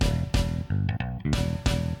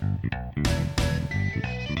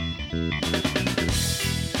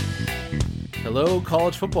Hello,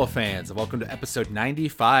 college football fans, and welcome to episode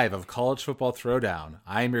 95 of College Football Throwdown.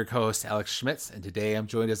 I am your co-host, Alex Schmitz, and today I'm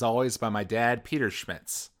joined, as always, by my dad, Peter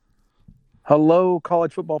Schmitz. Hello,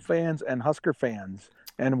 college football fans and Husker fans.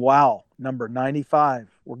 And wow, number 95.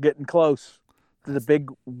 We're getting close to the big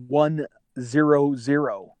 100.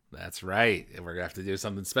 That's right. And we're going to have to do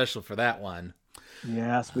something special for that one.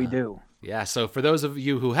 Yes, we do. Yeah, so for those of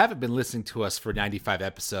you who haven't been listening to us for 95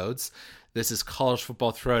 episodes, this is College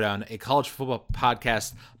Football Throwdown, a college football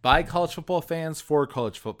podcast by college football fans for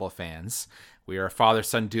college football fans. We are a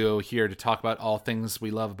father-son duo here to talk about all things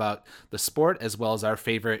we love about the sport, as well as our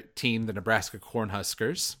favorite team, the Nebraska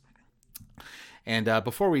Cornhuskers. And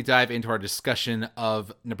before we dive into our discussion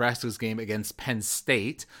of Nebraska's game against Penn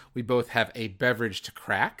State, we both have a beverage to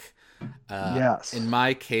crack. Yes. In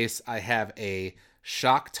my case, I have a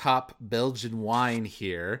Shock Top Belgian wine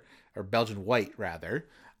here, or Belgian white, rather.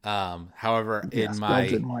 However, yes, in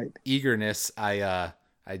my eagerness, I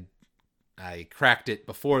cracked it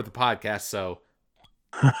before the podcast, so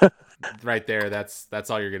right there, that's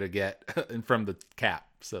all you're gonna get from the cap.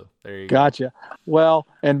 So there you go. Gotcha. Well,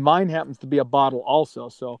 and mine happens to be a bottle also,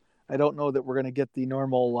 so I don't know that we're gonna get the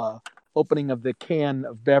normal opening of the can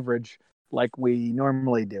of beverage like we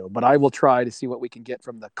normally do, but I will try to see what we can get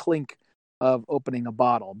from the clink of opening a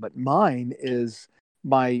bottle. But mine is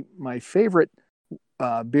my favorite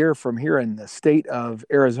beer from here in the state of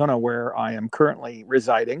Arizona, where I am currently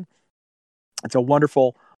residing. It's a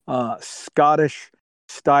wonderful Scottish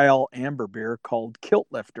style amber beer called Kilt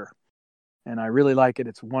Lifter. And I really like it.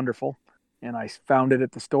 It's wonderful. And I found it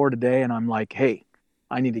at the store today and I'm like, hey,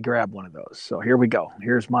 I need to grab one of those. So here we go.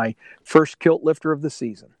 Here's my first Kilt Lifter of the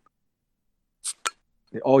season.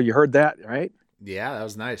 Oh, you heard that, right? Yeah, that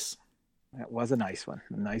was nice. That was a nice one.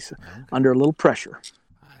 Nice, okay. Under a little pressure.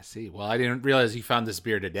 I see. Well, I didn't realize you found this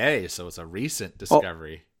beer today, so it's a recent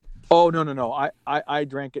discovery. Oh no. I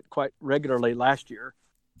drank it quite regularly last year,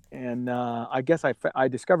 and I guess I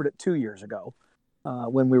discovered it 2 years ago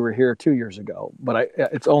when we were here 2 years ago. But I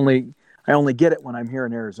only get it when I'm here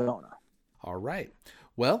in Arizona. All right.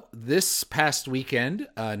 Well, this past weekend,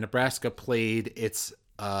 Nebraska played its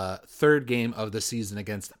third game of the season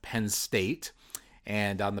against Penn State,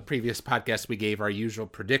 and on the previous podcast, we gave our usual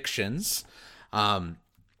predictions.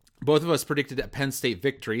 Both of us predicted a Penn State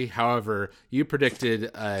victory. However, you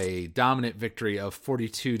predicted a dominant victory of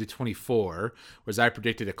 42-24, whereas I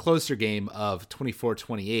predicted a closer game of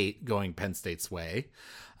 24-28 going Penn State's way.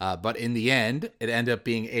 But in the end, it ended up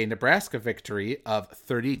being a Nebraska victory of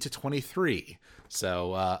 30-23.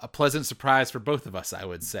 So a pleasant surprise for both of us, I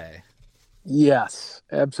would say. Yes,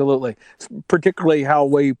 absolutely. Particularly how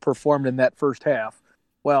we performed in that first half.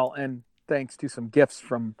 Well, and thanks to some gifts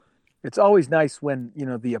from... It's always nice when,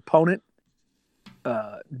 the opponent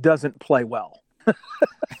doesn't play well.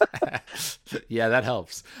 Yeah, that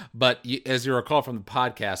helps. But as you recall from the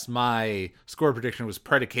podcast, my score prediction was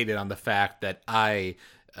predicated on the fact that I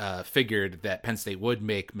figured that Penn State would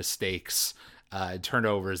make mistakes,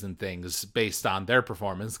 turnovers and things based on their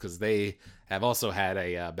performance, because they have also had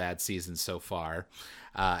a bad season so far.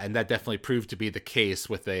 And that definitely proved to be the case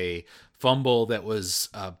with a fumble that was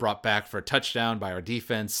brought back for a touchdown by our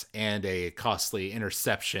defense and a costly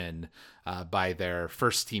interception by their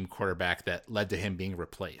first team quarterback that led to him being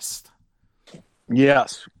replaced.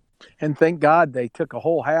 Yes. And thank God they took a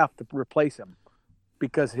whole half to replace him,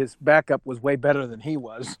 because his backup was way better than he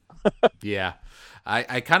was. Yeah.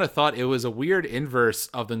 I kind of thought it was a weird inverse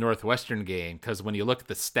of the Northwestern game, because when you look at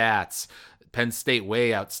the stats, Penn State way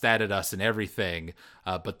outstatted us in everything,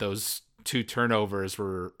 but those two turnovers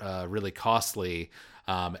were really costly.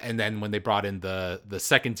 And then when they brought in the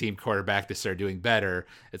second team quarterback to start doing better,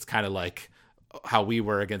 it's kind of like how we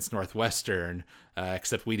were against Northwestern,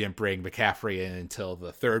 except we didn't bring McCaffrey in until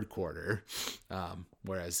the third quarter.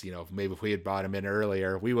 Whereas, maybe if we had brought him in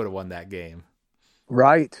earlier, we would have won that game.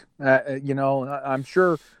 Right. I'm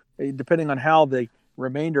sure, depending on how the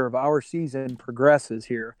remainder of our season progresses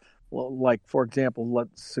here, like, for example,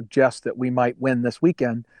 let's suggest that we might win this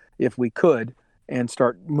weekend if we could and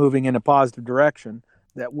start moving in a positive direction,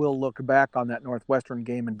 that we'll look back on that Northwestern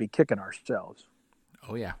game and be kicking ourselves.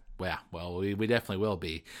 Oh, yeah. Well, we definitely will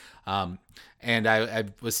be. And I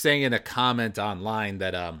was saying in a comment online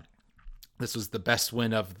that this was the best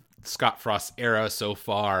win of Scott Frost's era so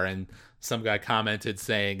far, and some guy commented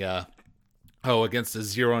saying, against a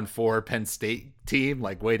 0-4 Penn State team,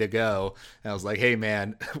 like, way to go. And I was like, hey,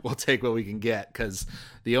 man, we'll take what we can get, because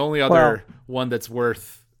the only other one that's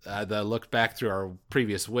worth the look back through our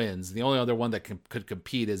previous wins, the only other one that could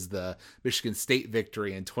compete is the Michigan State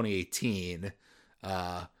victory in 2018.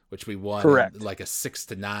 which we won Correct. in like a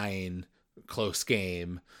 6-9 close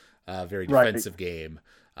game, very Right. defensive game.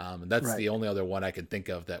 That's Right. the only other one I can think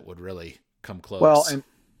of that would really come close. Well,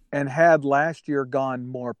 and had last year gone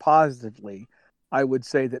more positively, I would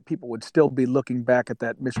say that people would still be looking back at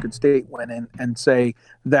that Michigan State win and say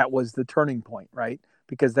that was the turning point, right?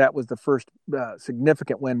 Because that was the first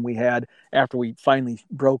significant win we had after we finally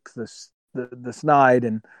broke the snide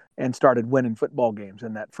and started winning football games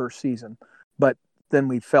in that first season. But then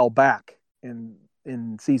we fell back in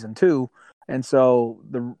season 2, and so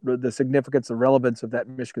the significance, the relevance of that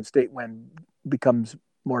Michigan State win becomes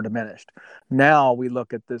more diminished. Now we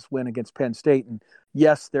look at this win against Penn State, and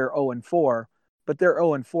yes, they're 0-4, but they're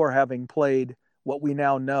 0-4 having played what we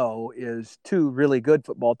now know is 2 really good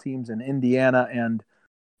football teams in Indiana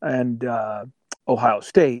and Ohio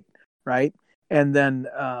State, right? And then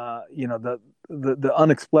the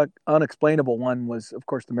unexplainable one was, of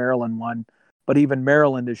course, the Maryland one. But even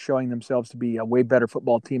Maryland is showing themselves to be a way better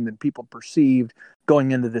football team than people perceived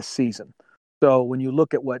going into this season. So when you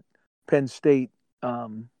look at what Penn State,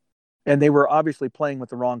 and they were obviously playing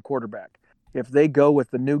with the wrong quarterback. If they go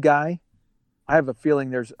with the new guy, I have a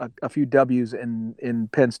feeling there's a few W's in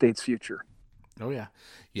Penn State's future. Oh yeah,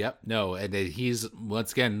 yep. No, and he's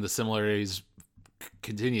once again the similarities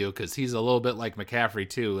continue because he's a little bit like McCaffrey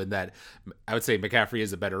too, in that I would say McCaffrey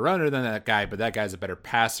is a better runner than that guy, but that guy's a better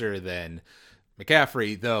passer than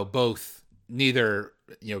McCaffrey, though both neither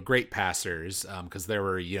great passers, because there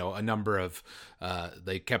were a number of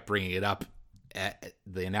they kept bringing it up.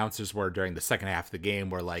 The announcers were during the second half of the game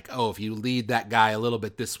were like, oh, if you lead that guy a little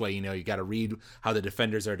bit this way, you got to read how the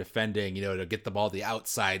defenders are defending, to get the ball to the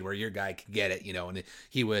outside where your guy can get it, and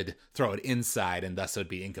he would throw it inside and thus it would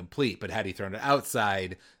be incomplete. But had he thrown it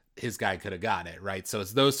outside, his guy could have gotten it, right? So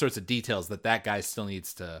it's those sorts of details that guy still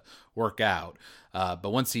needs to work out.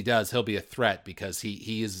 But once he does, he'll be a threat because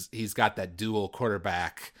he's got that dual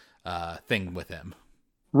quarterback thing with him.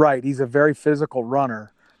 Right. He's a very physical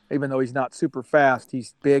runner. Even though he's not super fast,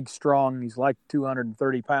 he's big, strong. He's like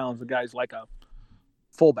 230 pounds. The guy's like a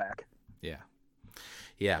fullback.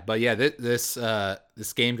 Yeah. But yeah, this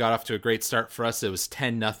game got off to a great start for us. It was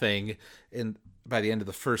 10-0 by the end of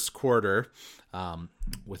the first quarter,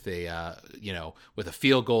 with a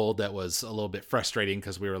field goal that was a little bit frustrating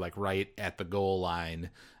because we were like right at the goal line,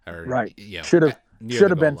 or right. Should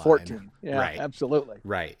have been 14. Line. Yeah, right. Absolutely.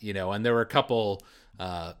 Right. And there were a couple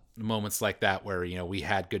moments like that where we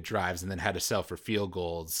had good drives and then had to settle for field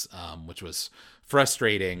goals, which was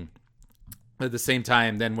frustrating. But at the same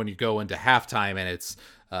time, then when you go into halftime and it's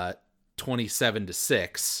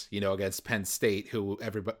 27-6, against Penn State, who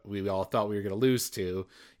we all thought we were going to lose to,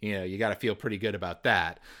 you got to feel pretty good about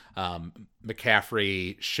that.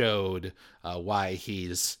 McCaffrey showed why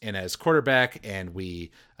he's in as quarterback, and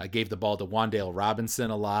we gave the ball to Wan'Dale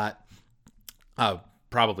Robinson a lot.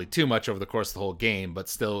 Probably too much over the course of the whole game, but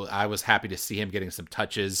still I was happy to see him getting some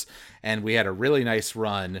touches. And we had a really nice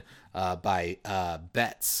run by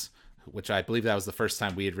Betts, which I believe that was the first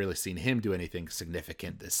time we had really seen him do anything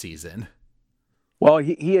significant this season. Well,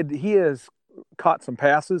 he has caught some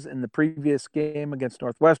passes in the previous game against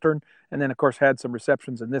Northwestern, and then of course had some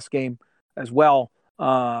receptions in this game as well.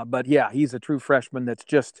 But yeah, he's a true freshman that's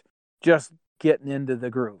just getting into the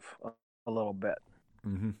groove a little bit.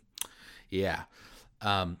 Mm-hmm. Yeah.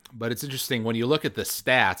 But it's interesting when you look at the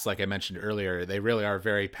stats, like I mentioned earlier, they really are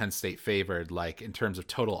very Penn State favored. Like in terms of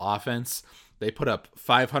total offense, they put up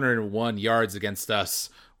 501 yards against us,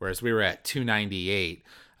 whereas we were at 298.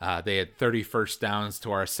 They had 30 first downs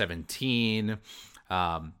to our 17.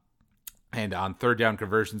 And on third down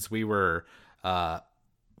conversions, we were,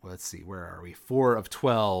 let's see, where are we? 4 of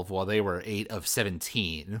 12, while they were 8 of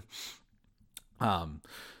 17. And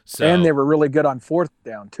they were really good on fourth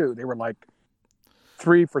down too. They were like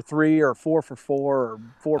 3 for 3 or 4 for 4 or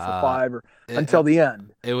 4 for 5 or until the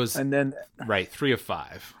end. It was, and then right, 3 of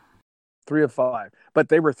 5. 3 of 5. But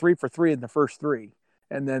they were 3 for 3 in the first 3.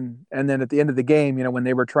 And then at the end of the game, when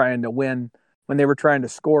they were trying to win, when they were trying to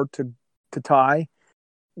score to tie,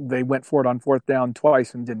 they went for it on fourth down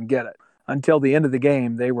twice and didn't get it. Until the end of the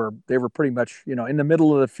game, they were pretty much, in the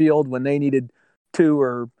middle of the field when they needed 2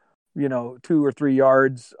 or 3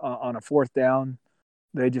 yards on a fourth down.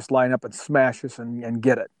 They just line up and smash us and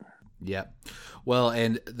get it. Yeah. Well,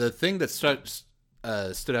 and the thing that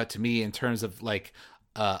stood out to me in terms of like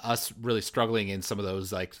us really struggling in some of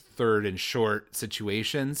those like third and short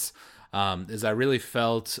situations is I really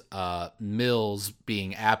felt Mills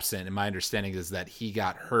being absent. And my understanding is that he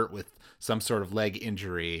got hurt with some sort of leg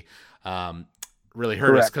injury. really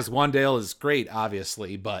hurt us, because Wandale is great,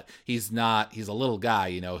 obviously, but he's a little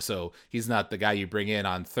guy, so he's not the guy you bring in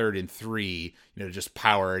on 3rd and 3, to just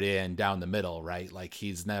power it in down the middle, right? Like,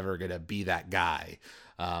 he's never going to be that guy.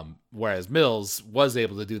 Whereas Mills was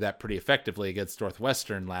able to do that pretty effectively against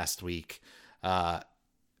Northwestern last week.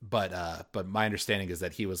 But my understanding is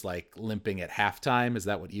that he was like limping at halftime. Is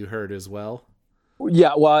that what you heard as well?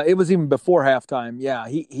 Yeah, well, it was even before halftime. Yeah,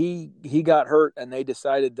 he got hurt, and they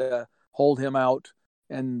decided to hold him out,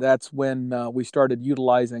 and that's when we started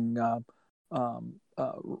utilizing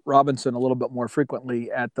Robinson a little bit more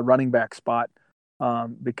frequently at the running back spot,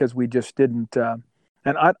 because we just didn't.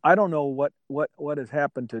 And I don't know what has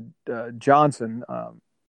happened to Johnson.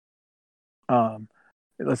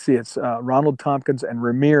 Let's see, it's Ronald Tompkins and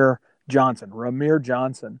Rahmir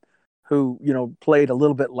Johnson, who played a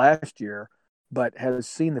little bit last year, but has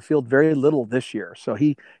seen the field very little this year. So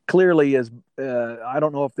he clearly is, I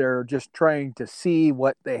don't know if they're just trying to see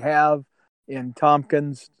what they have in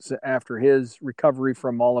Tompkins after his recovery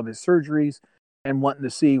from all of his surgeries, and wanting to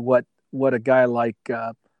see what a guy like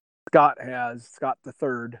Scott the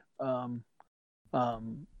third,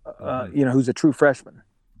 who's a true freshman.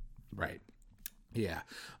 Right. Yeah.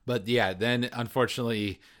 But yeah, then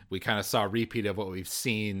unfortunately we kind of saw a repeat of what we've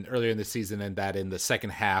seen earlier in the season, and that in the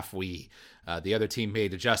second half, the other team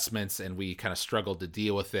made adjustments and we kind of struggled to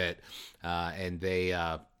deal with it. And they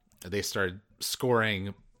started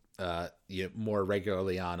scoring more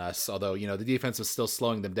regularly on us, although, the defense was still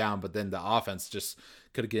slowing them down, but then the offense just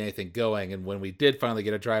couldn't get anything going. And when we did finally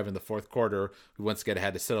get a drive in the fourth quarter, we once again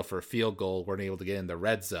had to settle for a field goal. Weren't able to get in the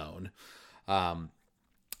red zone.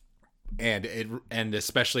 And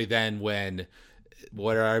especially then when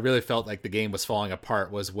where I really felt like the game was falling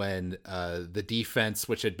apart was when the defense,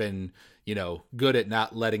 which had been, good at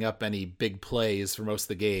not letting up any big plays for most of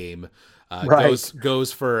the game,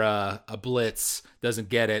 goes for a blitz, doesn't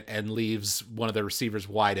get it, and leaves one of the receivers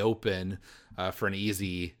wide open for an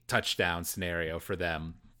easy touchdown scenario for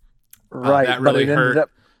them. Right. That really hurt.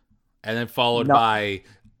 And then followed by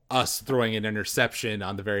us throwing an interception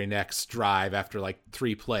on the very next drive after like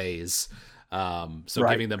 3 plays.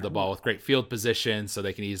 Giving them the ball with great field position so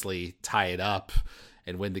they can easily tie it up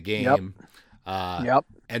and win the game.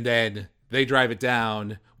 And then they drive it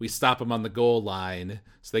down. We stop them on the goal line,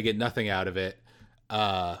 so they get nothing out of it.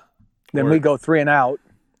 Then we go 3 and out.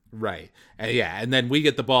 Right. And then we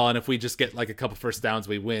get the ball, and if we just get like a couple first downs,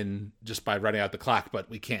 we win just by running out the clock, but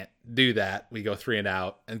we can't do that. We go 3 and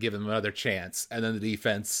out and give them another chance. And then the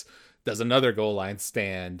defense does another goal line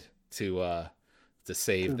stand to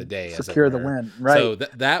save the day, secure the win. Right. So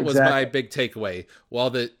that was my big takeaway.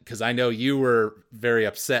 Because I know you were very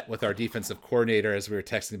upset with our defensive coordinator as we were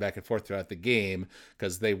texting back and forth throughout the game,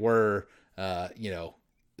 because they were,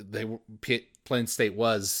 Plain State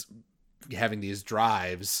was having these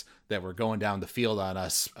drives that were going down the field on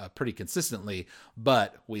us pretty consistently,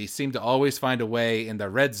 but we seem to always find a way in the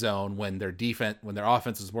red zone when their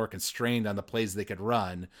offense was more constrained on the plays they could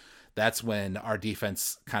run. That's when our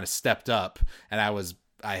defense kind of stepped up, and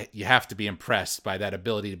you have to be impressed by that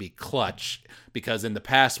ability to be clutch, because in the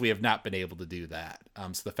past we have not been able to do that.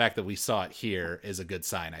 So the fact that we saw it here is a good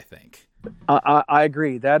sign, I think. I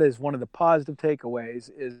agree. That is one of the positive takeaways,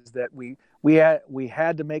 is that we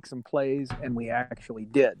had to make some plays, and we actually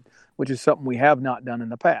did, which is something we have not done in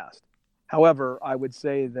the past. However, I would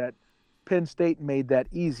say that Penn State made that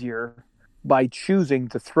easier by choosing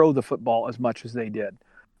to throw the football as much as they did.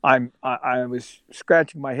 I was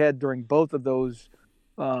scratching my head during both of those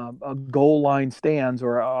goal line stands,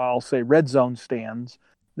 or I'll say red zone stands,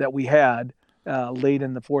 that we had late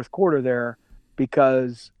in the fourth quarter there,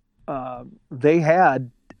 because they had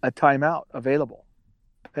a timeout available.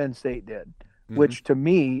 Penn State did, which to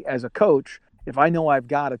me as a coach, if I know I've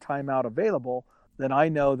got a timeout available, then I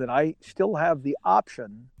know that I still have the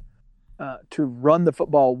option to run the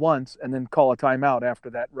football once and then call a timeout after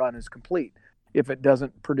that run is complete, if it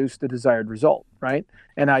doesn't produce the desired result, right?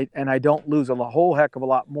 And I don't lose a whole heck of a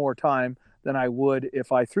lot more time than I would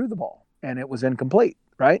if I threw the ball and it was incomplete,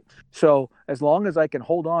 right? So as long as I can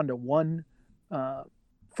hold on to one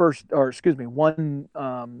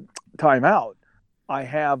timeout, I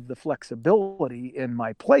have the flexibility in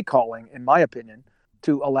my play calling, in my opinion,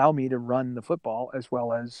 to allow me to run the football as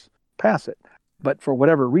well as pass it. But for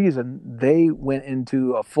whatever reason, they went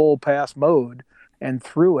into a full pass mode and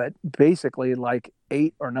threw it basically like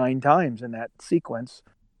 8 or 9 times in that sequence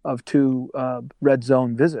of 2 red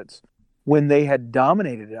zone visits, when they had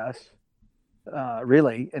dominated us,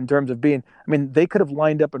 really, in terms of they could have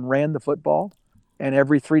lined up and ran the football, and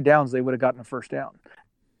every 3 downs they would have gotten a first down.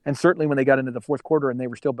 And certainly when they got into the fourth quarter and they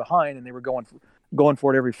were still behind and they were going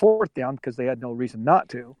for it every fourth down because they had no reason not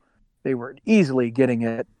to, they were easily getting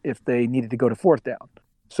it if they needed to go to fourth down.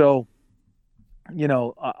 So,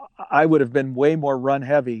 I would have been way more run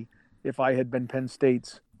heavy if I had been Penn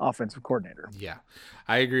State's offensive coordinator. Yeah,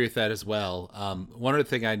 I agree with that as well. One other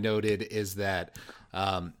thing I noted is that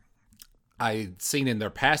I'd seen in their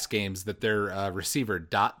past games that their receiver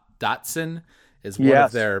Dotson is one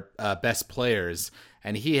of their best players,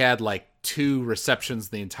 and he had like 2 receptions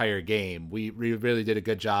the entire game. We really did a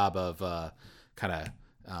good job of kind of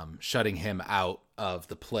shutting him out of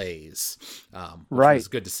the plays, which was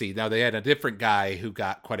good to see. Now, they had a different guy who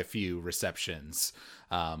got quite a few receptions,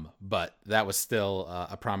 but that was still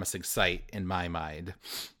a promising sight in my mind.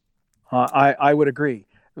 I would agree,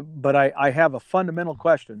 but I have a fundamental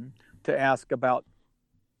question to ask about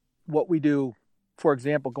what we do, for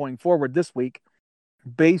example, going forward this week,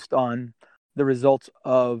 based on the results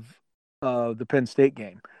of the Penn State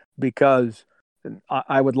game, because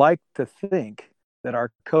I would like to think that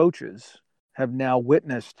our coaches have now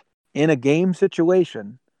witnessed in a game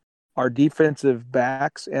situation our defensive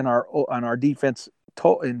backs and our defense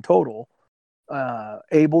in total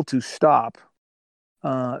able to stop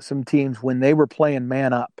some teams when they were playing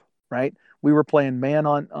man up, right? We were playing man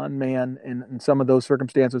on man in some of those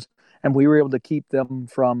circumstances, and we were able to keep them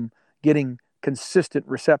from getting consistent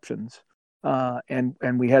receptions.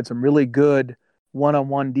 And we had some really good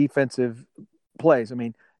one-on-one defensive plays. I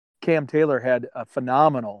mean, Cam Taylor had a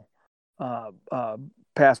phenomenal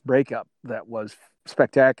pass breakup that was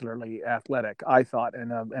spectacularly athletic, I thought,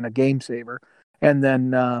 and a game saver. And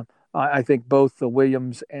then I think both the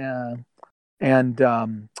Williams and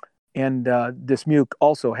Dismuke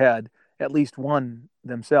also had at least one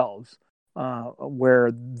themselves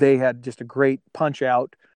where they had just a great punch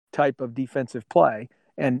out type of defensive play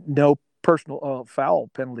and no personal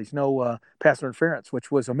foul penalties, no pass interference,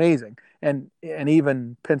 which was amazing. And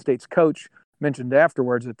even Penn State's coach mentioned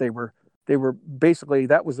afterwards that they were basically,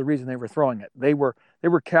 that was the reason they were throwing it. They were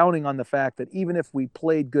counting on the fact that even if we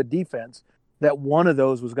played good defense, that one of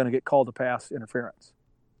those was going to get called a pass interference,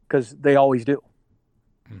 because they always do.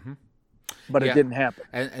 Mm-hmm. But it didn't happen.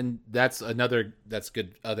 And that's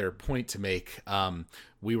good other point to make.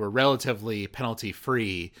 We were relatively penalty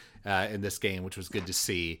free in this game, which was good to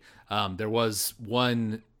see. There was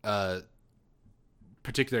one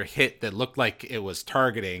particular hit that looked like it was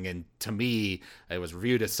targeting, and to me it was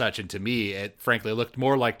reviewed as such, and to me it frankly looked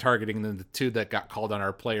more like targeting than the 2 that got called on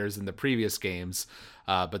our players in the previous games.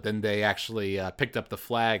 But then they actually picked up the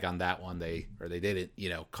flag on that one. They didn't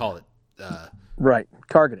call it right,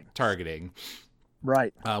 targeting,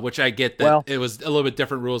 right, which I get that it was a little bit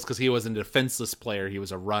different rules because he wasn't a defenseless player, he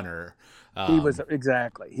was a runner. He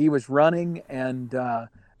was running, and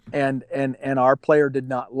our player did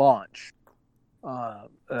not launch.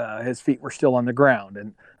 His feet were still on the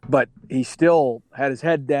ground, but he still had his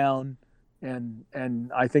head down,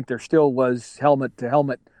 and I think there still was helmet to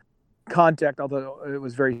helmet contact, although it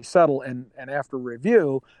was very subtle. And after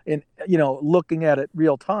review, and looking at it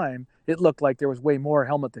real time, it looked like there was way more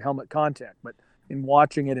helmet to helmet contact. But in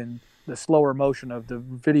watching it in the slower motion of the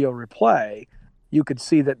video replay, you could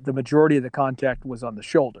see that the majority of the contact was on the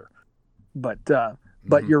shoulder. But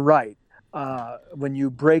you're right. When you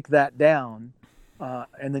break that down,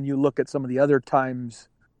 and then you look at some of the other times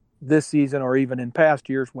this season or even in past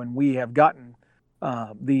years when we have gotten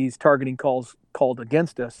these targeting calls called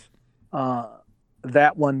against us,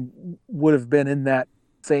 that one would have been in that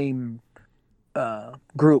same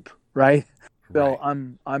group, right? So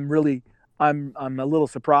I'm a little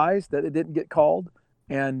surprised that it didn't get called,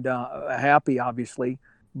 and happy obviously,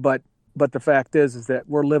 but the fact is that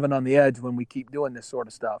we're living on the edge when we keep doing this sort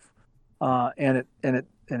of stuff, and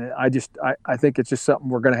I think it's just something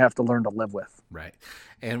we're going to have to learn to live with. Right.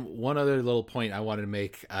 And one other little point I wanted to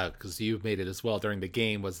make, because you've made it as well during the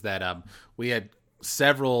game, was that we had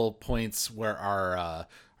several points where our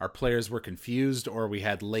players were confused, or we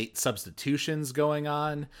had late substitutions going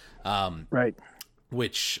on. Right.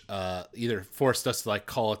 Which either forced us to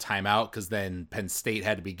call a timeout, because then Penn State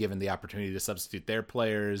had to be given the opportunity to substitute their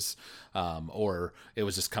players, or it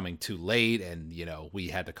was just coming too late and we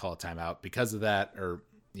had to call a timeout because of that, or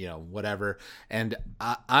whatever. And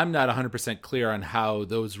I'm not 100% clear on how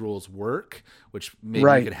those rules work, which maybe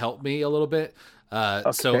you could help me a little bit.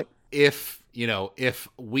 Okay. So if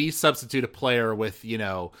we substitute a player with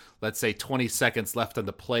let's say 20 seconds left on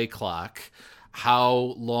the play clock,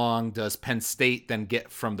 how long does Penn State then get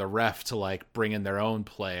from the ref to bring in their own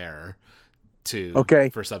player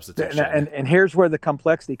for substitution? And here's where the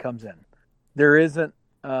complexity comes in. There isn't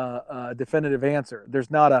a definitive answer. There's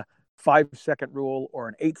not a 5-second rule or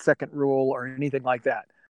an 8-second rule or anything like that.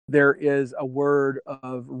 There is a word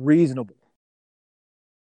of reasonable.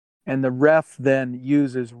 And the ref then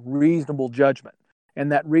uses reasonable judgment.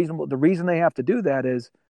 And the reason they have to do that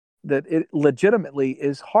is that it legitimately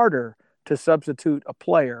is harder to substitute a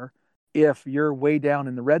player if you're way down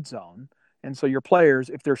in the red zone. And so your players,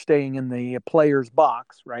 if they're staying in the player's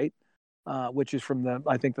box, right, which is from the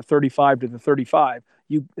 35 to the 35,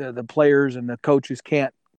 the players and the coaches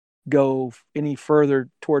can't go any further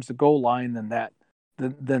towards the goal line than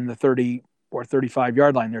the 30 or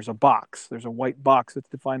 35-yard line. There's a box. There's a white box that's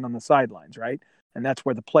defined on the sidelines, right? And that's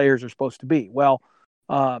where the players are supposed to be. Well,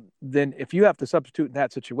 then if you have to substitute in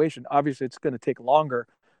that situation, obviously it's going to take longer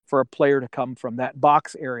for a player to come from that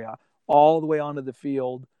box area all the way onto the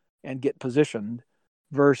field and get positioned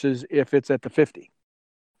versus if it's at the 50,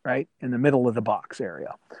 right, in the middle of the box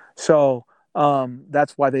area. So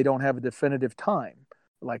that's why they don't have a definitive time,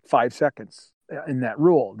 like 5 seconds in that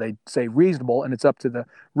rule. They say reasonable, and it's up to the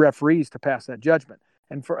referees to pass that judgment.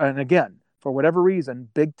 And again, for whatever reason,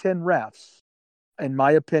 Big Ten refs, in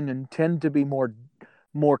my opinion, tend to be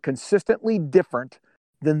more consistently different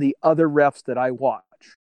than the other refs that I watch,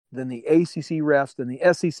 than the ACC refs, than the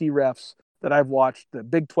SEC refs that I've watched, the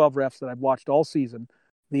Big 12 refs that I've watched all season.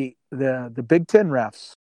 The Big Ten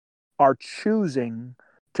refs are choosing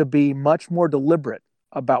to be much more deliberate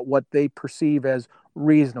about what they perceive as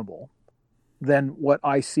reasonable than what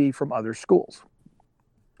I see from other schools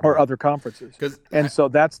or other conferences. So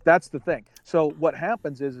that's the thing. So what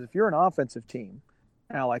happens is if you're an offensive team,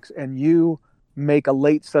 Alex, and you make a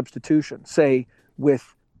late substitution, say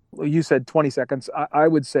you said 20 seconds, I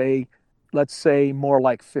would say, let's say more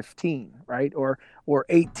like 15, right? Or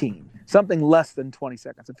 18, something less than 20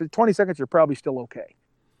 seconds. If it's 20 seconds, you're probably still okay.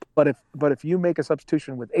 But if you make a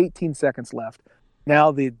substitution with 18 seconds left,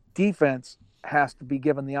 now the defense has to be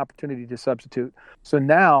given the opportunity to substitute. So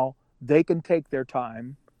now they can take their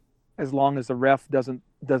time as long as the ref doesn't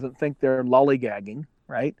think they're lollygagging,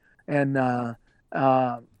 right? And all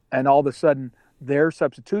of a sudden their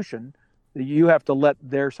substitution, you have to let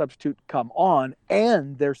their substitute come on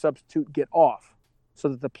and their substitute get off so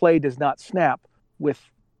that the play does not snap with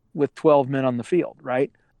 12 men on the field,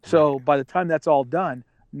 right? So by the time that's all done,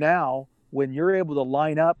 now when you're able to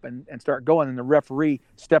line up and start going and the referee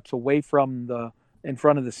steps away from in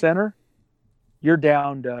front of the center, you're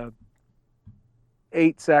down to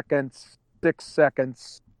 8 seconds, 6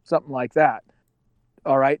 seconds, something like that,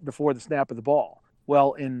 all right, before the snap of the ball.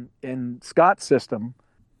 Well, in Scott's system,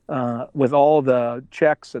 with all the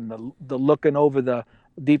checks and the looking over the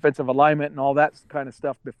defensive alignment and all that kind of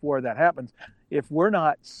stuff before that happens, if we're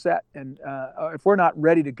not set and if we're not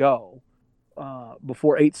ready to go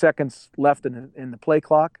before 8 seconds left in the play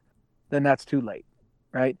clock, then that's too late,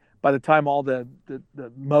 right? By the time all the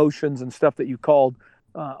motions and stuff that you called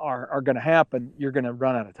are going to happen, you're going to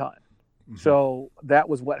run out of time. Mm-hmm. So that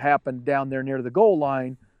was what happened down there near the goal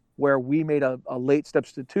line, where we made a late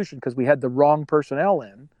substitution because we had the wrong personnel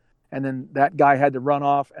in, and then that guy had to run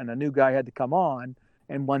off and a new guy had to come on.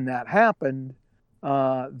 And when that happened,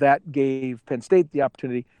 that gave Penn State the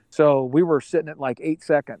opportunity. So we were sitting at like 8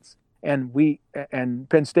 seconds, and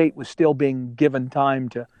Penn State was still being given time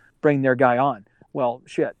to bring their guy on. Well,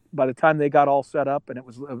 shit, by the time they got all set up and it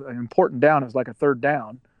was an important down, it was like a third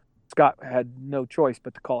down, Scott had no choice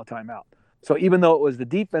but to call a timeout. So even though it was the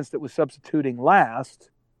defense that was substituting last,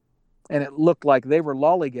 and it looked like they were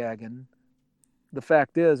lollygagging, the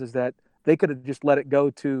fact is that they could have just let it go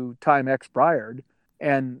to time expired,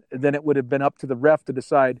 and then it would have been up to the ref to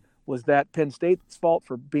decide, was that Penn State's fault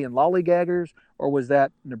for being lollygaggers, or was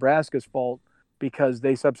that Nebraska's fault because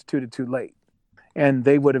they substituted too late? And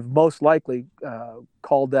they would have most likely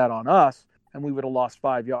called that on us, and we would have lost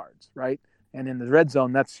 5 yards, right? And in the red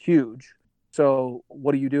zone, that's huge. So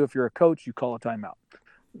what do you do if you're a coach? You call a timeout.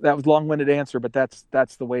 That was a long-winded answer, but that's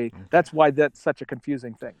the way. Okay. That's why that's such a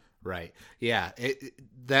confusing thing. Right. Yeah.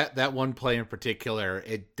 That one play in particular,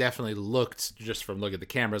 it definitely looked, just from looking at the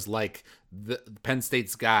cameras, like the Penn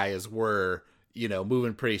State's guys were,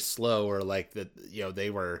 moving pretty slow, or like that, they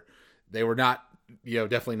were not,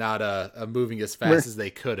 definitely not moving as fast as they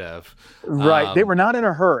could have. Right. They were not in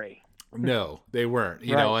a hurry. No, they weren't,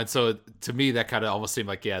 you know, and so to me that kind of almost seemed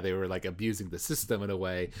like, they were like abusing the system in a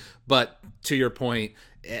way. But to your point,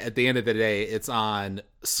 at the end of the day, it's on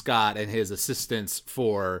Scott and his assistants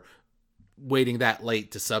for waiting that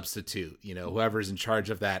late to substitute. Whoever's in charge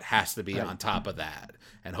of that has to be on top of that,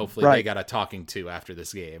 and hopefully they got a talking to after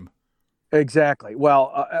this game. Exactly.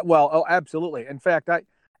 Well, absolutely. In fact,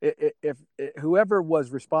 if whoever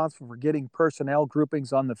was responsible for getting personnel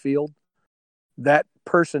groupings on the field, that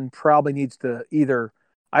person probably needs to either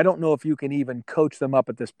I don't know if you can even coach them up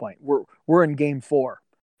at this point. We're in game 4.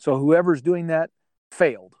 So whoever's doing that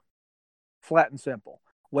failed, flat and simple.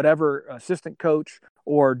 Whatever assistant coach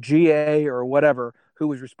or GA or whatever who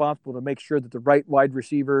was responsible to make sure that the right wide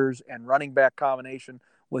receivers and running back combination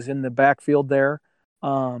was in the backfield there,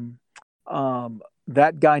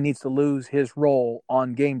 that guy needs to lose his role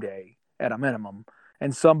on game day at a minimum.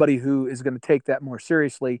 And somebody who is going to take that more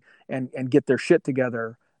seriously and get their shit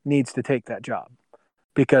together needs to take that job,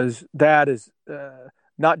 because that is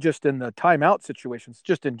not just in the timeout situations,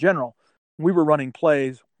 just in general. We were running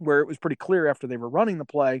plays where it was pretty clear after they were running the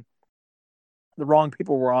play, the wrong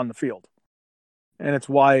people were on the field. And it's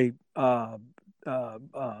why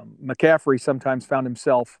McCaffrey sometimes found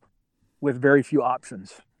himself with very few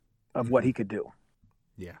options of what he could do.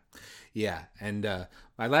 Yeah. Yeah. And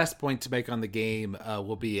my last point to make on the game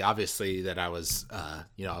will be obviously that I was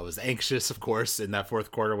anxious, of course, in that fourth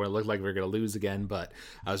quarter when it looked like we were going to lose again, but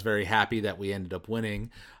I was very happy that we ended up winning.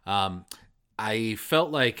 I felt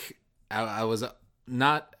like I was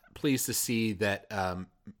not pleased to see that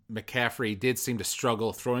McCaffrey did seem to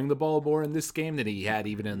struggle throwing the ball more in this game than he had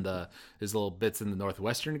even in his little bits in the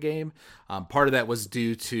Northwestern game. Part of that was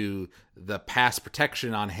due to the pass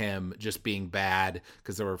protection on him just being bad,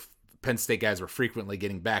 because Penn State guys were frequently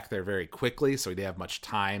getting back there very quickly, so he didn't have much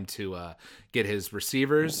time to get his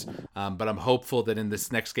receivers. But I'm hopeful that in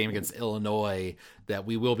this next game against Illinois that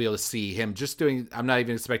we will be able to see him just doing, I'm not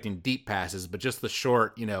even expecting deep passes, but just the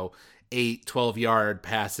short, 8, 12-yard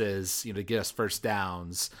passes, to get us first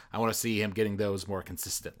downs. I want to see him getting those more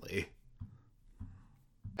consistently.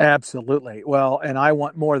 Absolutely. Well, and I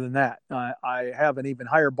want more than that. I have an even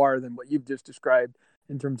higher bar than what you've just described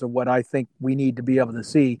in terms of what I think we need to be able to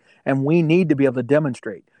see, and we need to be able to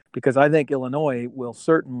demonstrate, because I think Illinois will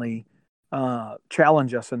certainly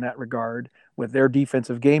challenge us in that regard with their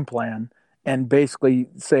defensive game plan and basically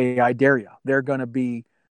say, I dare you. They're going to be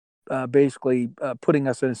basically putting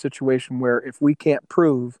us in a situation where if we can't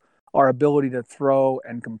prove our ability to throw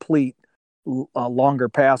and complete longer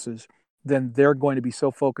passes, then they're going to be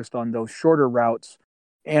so focused on those shorter routes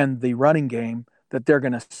and the running game that they're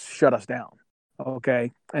going to shut us down.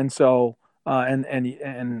 Okay. And so,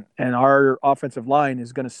 and our offensive line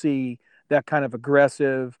is going to see that kind of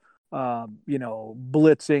aggressive,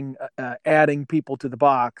 blitzing, adding people to the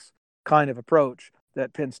box kind of approach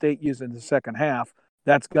that Penn State used in the second half.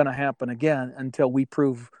 That's going to happen again until we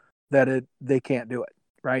prove that they can't do it,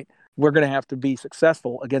 right? We're going to have to be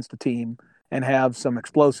successful against a team and have some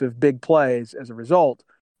explosive big plays as a result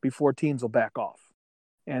before teams will back off.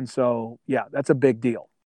 And so, yeah, that's a big deal.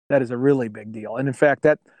 That is a really big deal. And in fact,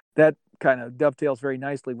 that kind of dovetails very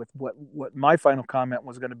nicely with what my final comment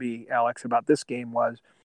was going to be, Alex, about this game. Was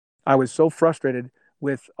I was so frustrated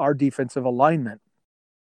with our defensive alignment,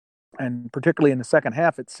 and particularly in the second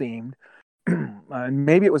half, it seemed, and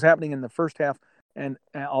maybe it was happening in the first half. And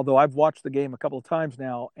although I've watched the game a couple of times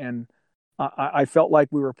now, and I felt like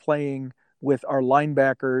we were playing with our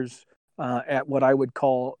linebackers at what I would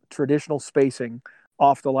call traditional spacing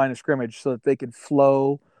off the line of scrimmage, so that they could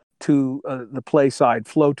flow to the play side,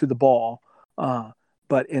 flow to the ball.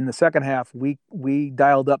 But in the second half, we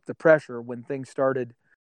dialed up the pressure when things started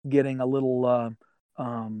getting a little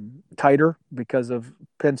tighter because of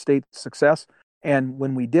Penn State's success. And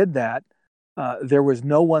when we did that, there was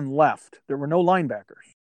no one left. There were no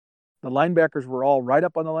linebackers. The linebackers were all right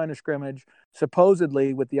up on the line of scrimmage,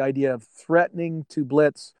 supposedly with the idea of threatening to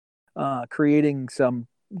blitz, creating some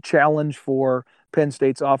challenge for Penn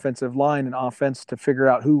State's offensive line and offense to figure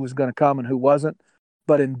out who was going to come and who wasn't.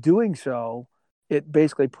 But in doing so, it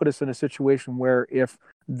basically put us in a situation where if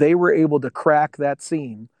they were able to crack that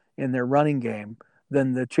seam in their running game,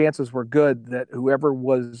 then the chances were good that whoever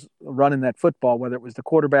was running that football, whether it was the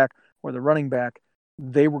quarterback or the running back,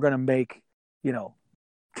 they were going to make,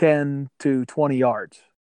 10 to 20 yards,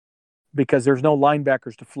 because there's no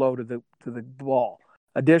linebackers to flow to the ball.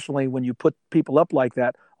 Additionally, when you put people up like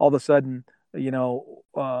that, all of a sudden, they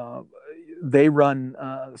run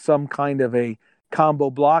some kind of a combo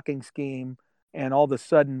blocking scheme, and all of a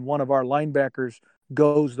sudden one of our linebackers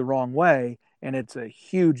goes the wrong way, and it's a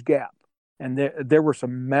huge gap. And there were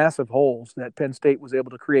some massive holes that Penn State was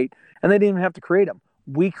able to create, and they didn't even have to create them.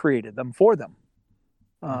 We created them for them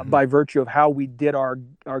by virtue of how we did our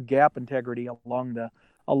gap integrity along the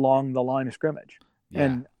line of scrimmage. Yeah.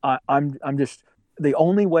 And I'm just, the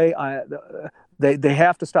only way they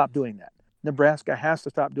have to stop doing that. Nebraska has to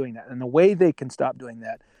stop doing that. And the way they can stop doing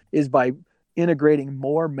that is by integrating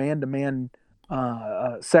more man-to-man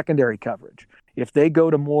secondary coverage. If they go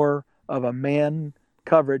to more of a man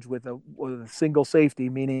coverage with a single safety,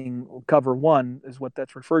 meaning cover one is what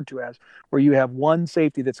that's referred to as, where you have one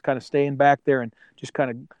safety that's kind of staying back there and just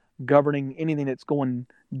kind of governing anything that's going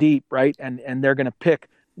deep, right? And they're going to pick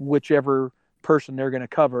whichever person they're going to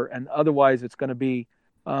cover, and otherwise it's going to be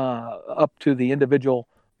up to the individual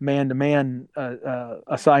man-to-man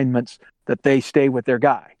assignments that they stay with their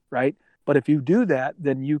guy, right? But if you do that,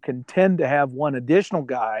 then you can tend to have one additional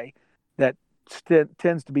guy that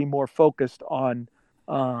tends to be more focused on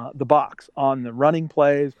the box, on the running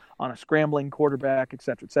plays, on a scrambling quarterback, et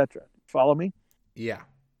cetera, et cetera. Follow me? Yeah.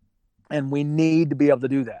 And we need to be able to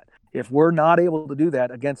do that. If we're not able to do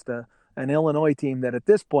that against an Illinois team that at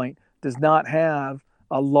this point does not have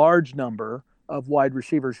a large number of wide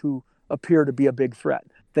receivers who appear to be a big threat.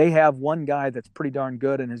 They have one guy that's pretty darn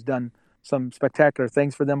good and has done some spectacular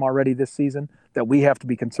things for them already this season that we have to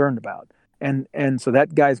be concerned about. And so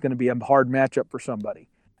that guy's going to be a hard matchup for somebody.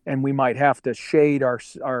 And we might have to shade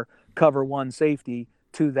our cover one safety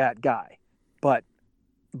to that guy. But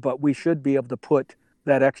we should be able to put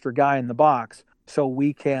that extra guy in the box so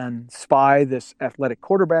we can spy this athletic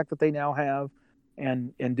quarterback that they now have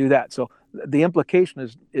and do that. So the implication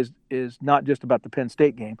is not just about the Penn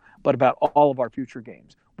State game, but about all of our future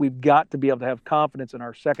games. We've got to be able to have confidence in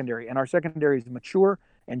our secondary, and our secondary is mature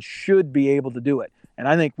and should be able to do it. And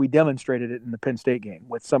I think we demonstrated it in the Penn State game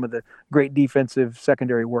with some of the great defensive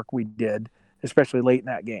secondary work we did, especially late in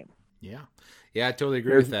that game. Yeah, I totally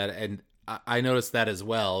agree with that. And I noticed that as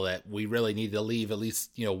well, that we really need to leave at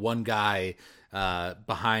least, one guy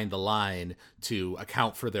behind the line to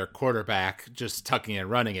account for their quarterback just tucking and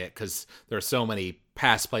running it, because there are so many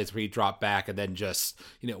pass plays where he dropped back and then just,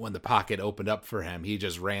 when the pocket opened up for him, he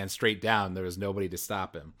just ran straight down. There was nobody to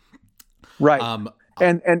stop him. Right.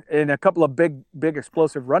 And a couple of big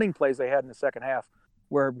explosive running plays they had in the second half,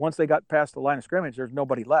 where once they got past the line of scrimmage, there's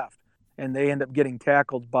nobody left. And they end up getting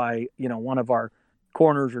tackled by, one of our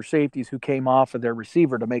corners or safeties who came off of their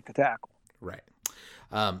receiver to make the tackle. Right.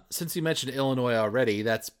 Since you mentioned Illinois already,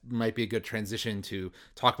 that might be a good transition to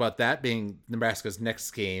talk about that being Nebraska's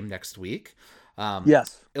next game next week.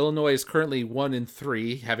 Yes. Illinois is currently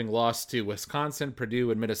 1-3, having lost to Wisconsin, Purdue,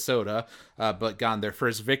 and Minnesota, but gotten their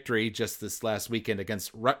first victory just this last weekend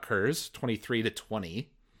against Rutgers, 23-20.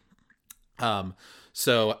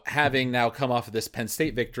 So having now come off of this Penn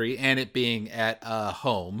State victory and it being at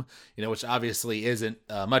home, which obviously isn't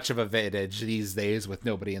much of an advantage these days with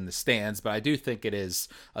nobody in the stands, but I do think it is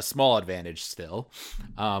a small advantage still.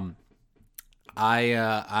 I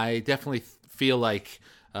definitely feel like,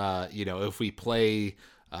 if we play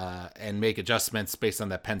and make adjustments based on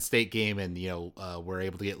that Penn State game and, we're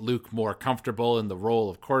able to get Luke more comfortable in the role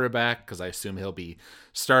of quarterback, because I assume he'll be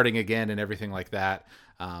starting again and everything like that.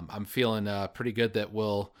 I'm feeling pretty good that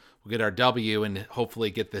we'll get our W and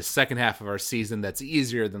hopefully get the second half of our season that's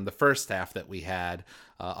easier than the first half that we had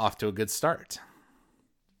off to a good start.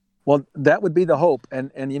 Well, that would be the hope.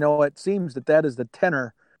 And it seems that is the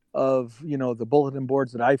tenor of, the bulletin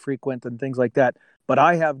boards that I frequent and things like that. But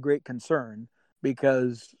I have great concern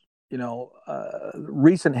because,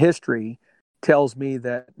 recent history tells me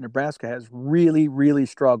that Nebraska has really, really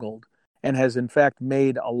struggled and has in fact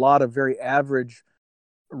made a lot of very average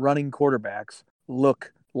running quarterbacks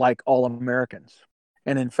look like All-Americans.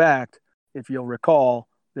 And in fact, if you'll recall,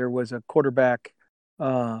 there was a quarterback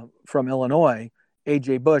from Illinois,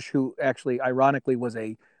 A.J. Bush, who actually ironically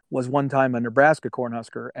was one time a Nebraska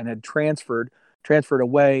Cornhusker and had transferred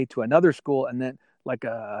away to another school, and then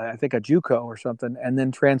I think a JUCO or something, and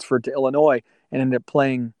then transferred to Illinois and ended up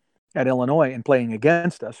playing at Illinois and playing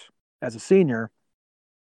against us as a senior.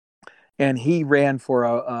 And he ran for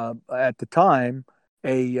at the time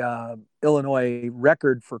a Illinois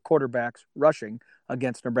record for quarterbacks rushing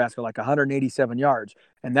against Nebraska, like 187 yards.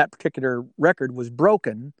 And that particular record was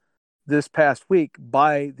broken this past week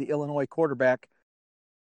by the Illinois quarterback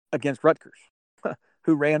against Rutgers,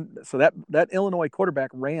 who ran. So that Illinois quarterback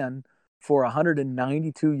ran for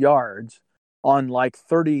 192 yards on like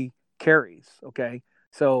 30 carries. Okay.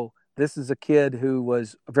 So this is a kid who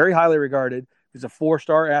was very highly regarded. He's a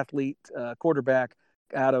 4-star athlete, quarterback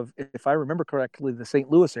out of, if I remember correctly, the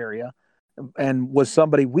St. Louis area, and was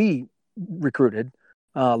somebody we recruited.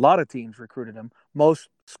 A lot of teams recruited him. Most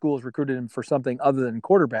schools recruited him for something other than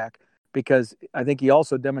quarterback, because I think he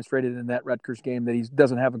also demonstrated in that Rutgers game that he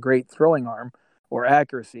doesn't have a great throwing arm or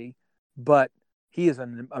accuracy, but he is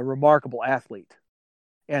a remarkable athlete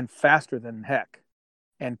and faster than heck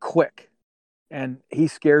and quick. And he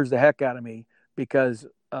scares the heck out of me because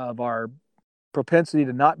of our propensity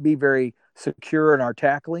to not be very secure in our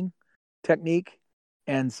tackling technique.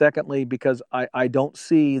 And secondly, because I don't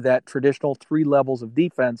see that traditional 3 levels of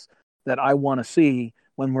defense that I want to see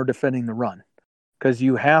when we're defending the run, because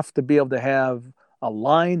you have to be able to have a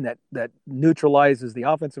line that neutralizes the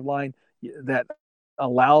offensive line, that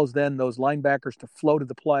allows then those linebackers to flow to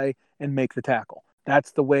the play and make the tackle.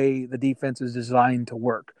 That's the way the defense is designed to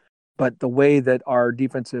work. But the way that our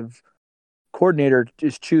defensive coordinator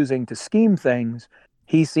is choosing to scheme things,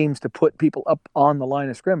 he seems to put people up on the line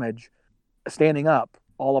of scrimmage, standing up,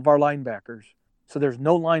 all of our linebackers. So there's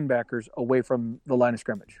no linebackers away from the line of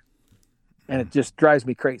scrimmage. And it just drives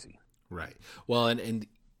me crazy. Right. Well, and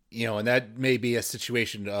you know, and that may be a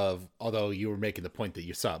situation of, although you were making the point that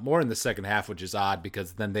you saw it more in the second half, which is odd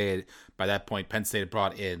because then they had, by that point, Penn State had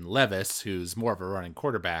brought in Levis, who's more of a running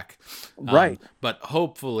quarterback. Right. But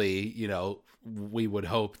hopefully, you know, we would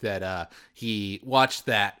hope that he watched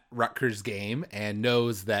that Rutgers game and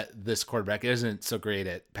knows that this quarterback isn't so great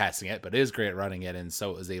at passing it, but is great at running it, and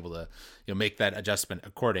so is able to, you know, make that adjustment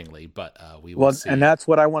accordingly. But we will see. And that's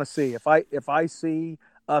what I want to see. If I see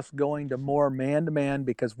us going to more man-to-man,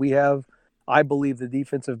 because we have, I believe, the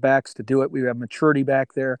defensive backs to do it. We have maturity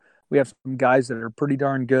back there. We have some guys that are pretty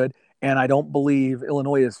darn good, and I don't believe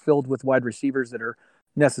Illinois is filled with wide receivers that are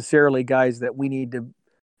necessarily guys that we need to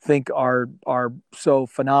think are so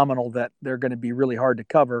phenomenal that they're going to be really hard to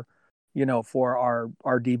cover, you know, for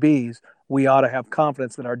our DBs. We ought to have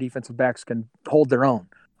confidence that our defensive backs can hold their own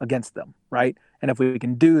against them, right? And if we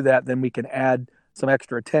can do that, then we can add some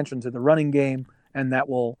extra attention to the running game, and that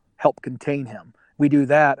will help contain him. We do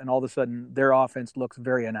that, and all of a sudden their offense looks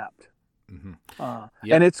very inept. Mm-hmm.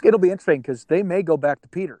 And it'll be interesting because they may go back to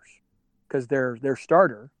Peters, because their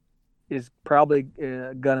starter is probably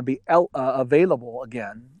going to be available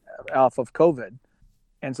again off of COVID.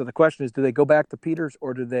 And so the question is, do they go back to Peters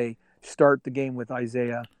or do they start the game with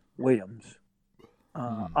Isaiah Williams?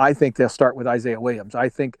 I think they'll start with Isaiah Williams. I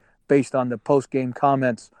think based on the post-game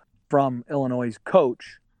comments from Illinois'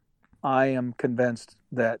 coach, I am convinced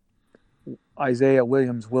that Isaiah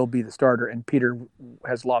Williams will be the starter and Peter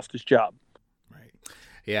has lost his job. Right.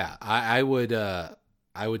 Yeah, I would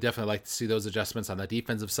definitely like to see those adjustments on the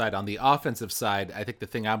defensive side. On the offensive side, I think the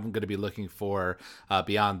thing I'm going to be looking for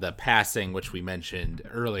beyond the passing, which we mentioned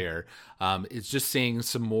earlier, is just seeing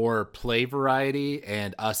some more play variety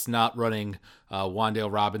and us not running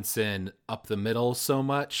Wan'Dale Robinson up the middle so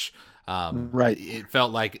much. Right. It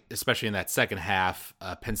felt like, especially in that second half,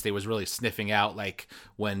 Penn State was really sniffing out, like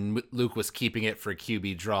when Luke was keeping it for a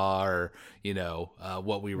QB draw, or, you know,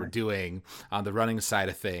 what we were doing on the running side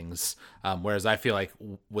of things. Whereas I feel like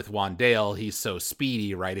with Wan'Dale, he's so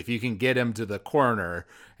speedy, right? If you can get him to the corner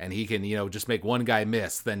and he can, you know, just make one guy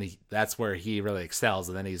miss, then that's where he really excels.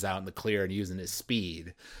 And then he's out in the clear and using his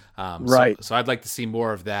speed. Right. So I'd like to see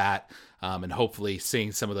more of that. And hopefully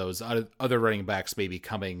seeing some of those other running backs maybe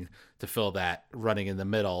coming to fill that running in the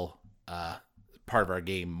middle part of our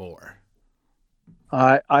game more.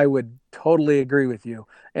 I would totally agree with you,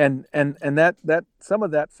 and that some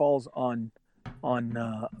of that falls on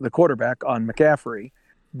the quarterback, on McCaffrey,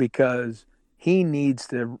 because he needs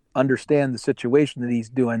to understand the situation that he's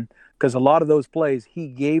doing. Because a lot of those plays, he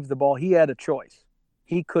gave the ball, he had a choice.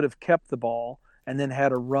 He could have kept the ball and then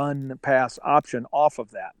had a run pass option off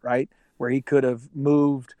of that, right? Where he could have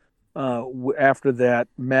moved after that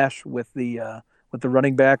mesh with the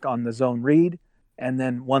running back on the zone read, and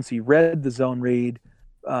then once he read the zone read,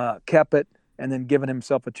 kept it, and then given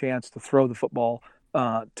himself a chance to throw the football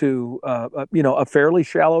to a fairly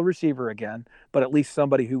shallow receiver again, but at least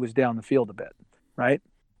somebody who was down the field a bit, right?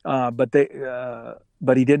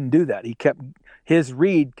 But he didn't do that. He kept his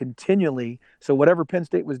read continually. So whatever Penn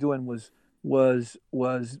State was doing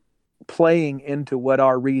was playing into what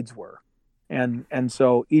our reads were. And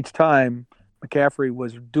so each time McCaffrey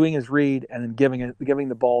was doing his read and then giving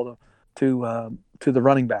the ball to the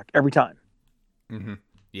running back every time. Mm-hmm.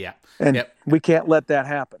 Yeah. And we can't let that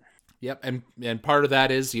happen. Yep. And part of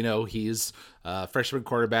that is, you know, he's a freshman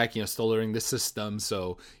quarterback, you know, still learning the system.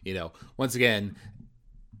 So, you know, once again,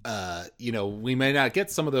 you know, we may not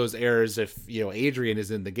get some of those errors if, you know, Adrian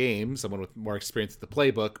is in the game, someone with more experience with the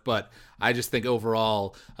playbook. But I just think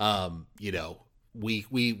overall, you know, we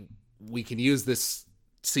can use this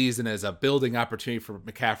season as a building opportunity for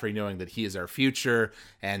McCaffrey, knowing that he is our future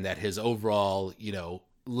and that his overall, you know,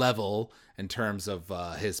 level in terms of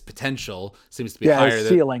his potential seems to be higher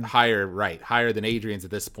than Adrian's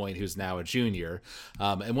at this point, who's now a junior.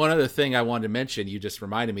 And one other thing I wanted to mention, you just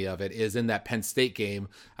reminded me of it, is in that Penn State game,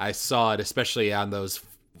 I saw it especially on those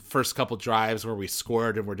first couple drives where we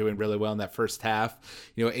scored and we're doing really well in that first half.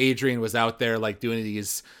 You know, Adrian was out there like doing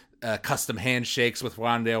these custom handshakes with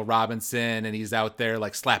Wan'Dale Robinson, and he's out there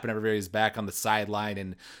like slapping everybody's back on the sideline,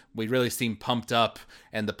 and we really seem pumped up,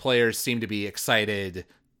 and the players seem to be excited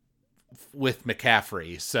with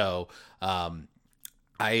McCaffrey. So,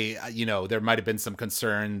 there might have been some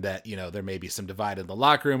concern that, there may be some divide in the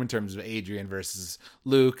locker room in terms of Adrian versus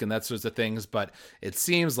Luke and that sorts of things. But it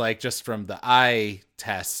seems like just from the eye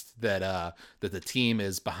test that the team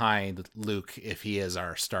is behind Luke if he is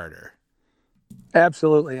our starter.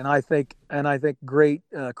 Absolutely. And I think great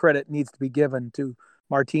credit needs to be given to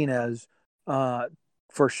Martinez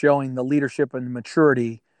for showing the leadership and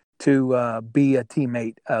maturity to be a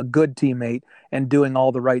teammate, a good teammate, and doing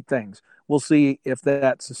all the right things. We'll see if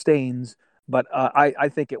that sustains, but I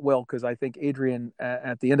think it will, because I think Adrian,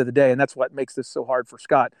 at the end of the day, and that's what makes this so hard for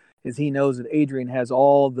Scott, is he knows that Adrian has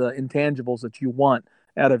all the intangibles that you want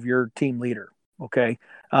out of your team leader. Okay,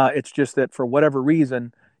 it's just that for whatever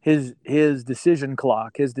reason, his decision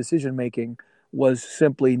clock, his decision making was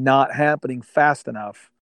simply not happening fast enough.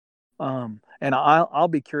 And I'll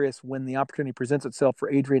be curious when the opportunity presents itself for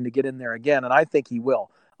Adrian to get in there again, and I think he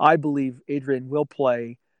will. I believe Adrian will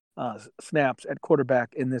play snaps at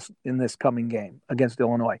quarterback in this coming game against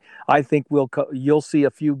Illinois. I think you'll see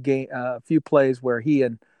a few plays where he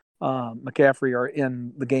and McCaffrey are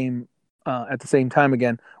in the game at the same time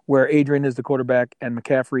again, where Adrian is the quarterback and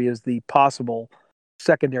McCaffrey is the possible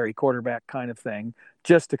secondary quarterback kind of thing,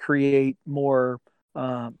 just to create more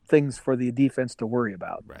things for the defense to worry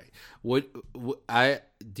about. Right.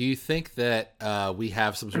 Do you think that we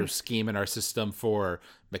have some sort of scheme in our system for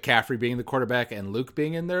McCaffrey being the quarterback and Luke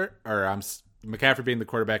being in there, or McCaffrey being the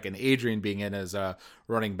quarterback and Adrian being in as a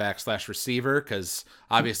running back / receiver? Because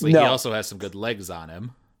obviously he also has some good legs on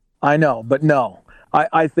him. I know, but no.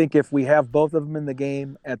 I think if we have both of them in the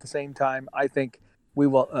game at the same time, I think we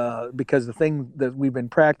will, because the thing that we've been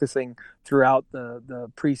practicing throughout the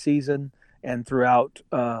preseason and throughout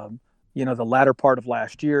the latter part of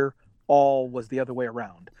last year, all was the other way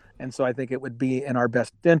around. And so I think it would be in our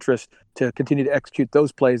best interest to continue to execute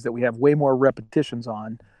those plays that we have way more repetitions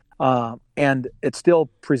on. And it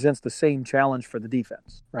still presents the same challenge for the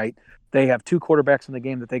defense, right? They have two quarterbacks in the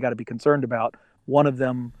game that they got to be concerned about. One of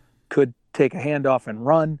them could take a handoff and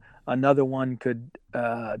run. Another one could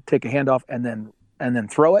take a handoff and then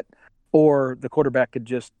throw it, or the quarterback could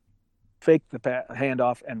just fake the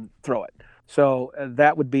handoff and throw it. So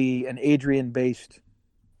that would be an Adrian-based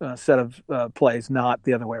set of plays, not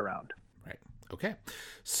the other way around. Right. Okay.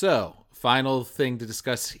 So final thing to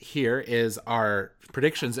discuss here is our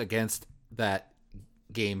predictions against that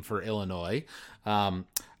game for Illinois. I'm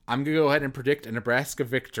going to go ahead and predict a Nebraska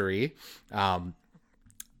victory.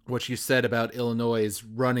 What you said about Illinois'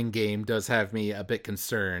 running game does have me a bit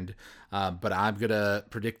concerned, but I'm going to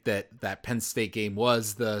predict that Penn State game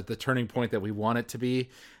was the turning point that we want it to be,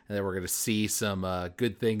 and that we're going to see some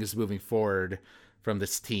good things moving forward from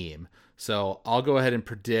this team. So I'll go ahead and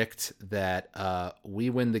predict that we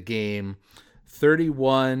win the game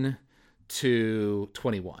 31-21.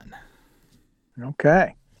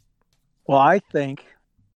 Okay. Well, I think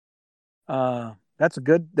that's a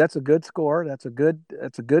good score. That's a good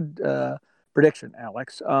prediction,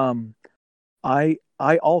 Alex. I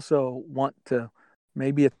also want to,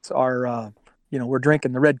 maybe it's our we're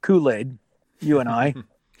drinking the red Kool-Aid, you and I.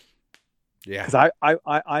 Yeah. Because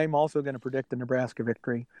I'm also going to predict the Nebraska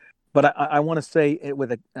victory, but I want to say it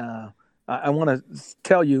with I want to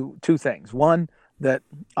tell you two things. One, that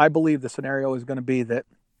I believe the scenario is going to be that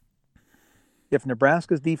if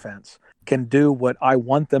Nebraska's defense can do what I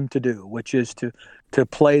want them to do, which is to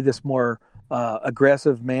play this more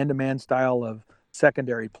aggressive man-to-man style of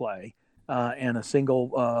secondary play and a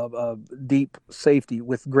single deep safety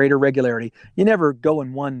with greater regularity. You never go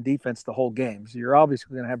in one defense the whole game, so you're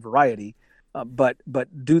obviously going to have variety, but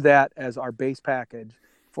do that as our base package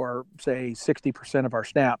for, say, 60% of our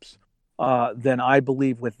snaps. Then I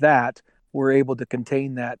believe with that, we're able to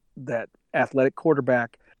contain that athletic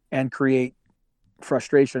quarterback and create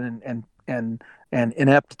frustration and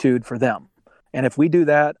ineptitude for them. And if we do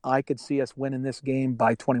that, I could see us winning this game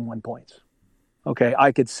by 21 points. Okay,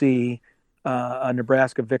 I could see a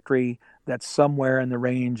Nebraska victory that's somewhere in the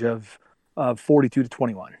range of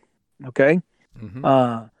 42-21. Okay,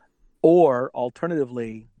 or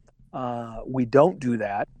alternatively, we don't do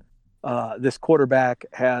that. This quarterback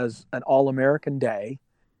has an All-American day,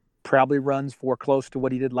 probably runs for close to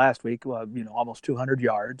what he did last week, almost 200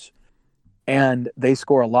 yards, and they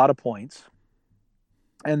score a lot of points.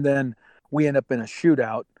 And then we end up in a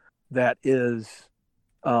shootout that is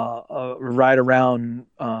right around,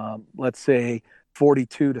 let's say,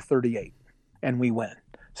 42-38, and we win.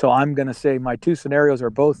 So I'm going to say my two scenarios are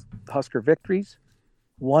both Husker victories.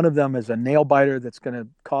 One of them is a nail biter that's going to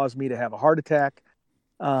cause me to have a heart attack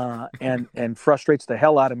and frustrates the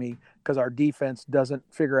hell out of me because our defense doesn't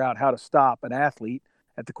figure out how to stop an athlete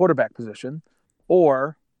at the quarterback position,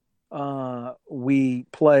 or we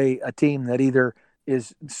play a team that either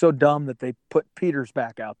is so dumb that they put Peters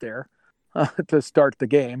back out there to start the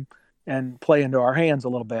game and play into our hands a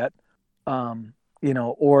little bit, or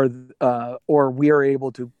we are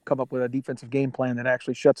able to come up with a defensive game plan that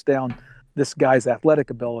actually shuts down this guy's athletic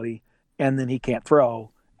ability, and then he can't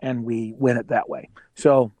throw, and we win it that way.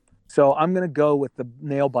 So I'm going to go with the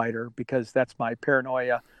nail biter because that's my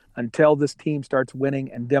paranoia. Until this team starts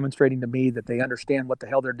winning and demonstrating to me that they understand what the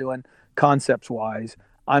hell they're doing concepts-wise,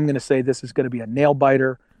 I'm going to say this is going to be a nail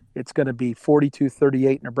biter. It's going to be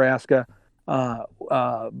 42-38 Nebraska,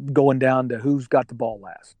 going down to who's got the ball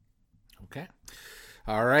last. Okay.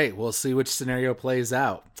 All right. We'll see which scenario plays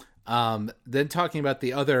out. Then talking about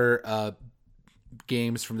the other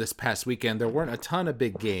games from this past weekend, there weren't a ton of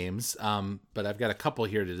big games, but I've got a couple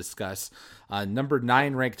here to discuss. Number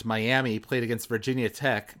 9 ranked Miami played against Virginia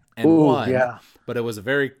Tech and won, but it was a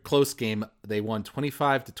very close game. They won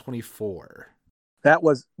 25-24. That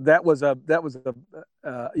was a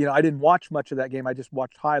I didn't watch much of that game. I just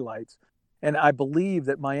watched highlights, and I believe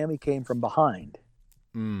that Miami came from behind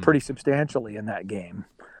pretty substantially in that game.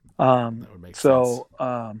 That would make sense.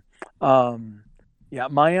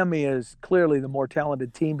 Miami is clearly the more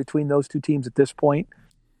talented team between those two teams at this point.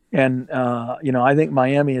 And, I think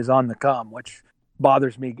Miami is on the come, which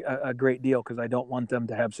bothers me a great deal because I don't want them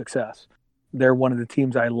to have success. They're one of the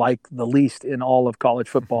teams I like the least in all of college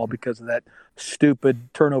football because of that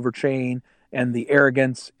stupid turnover chain and the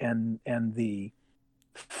arrogance and the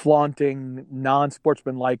flaunting,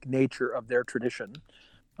 non-sportsmanlike nature of their tradition.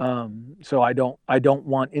 So I don't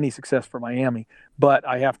want any success for Miami, but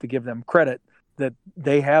I have to give them credit that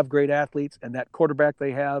they have great athletes, and that quarterback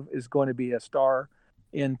they have is going to be a star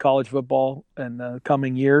in college football in the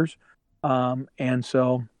coming years. And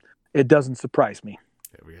so it doesn't surprise me.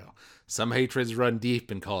 There we go. Some hatreds run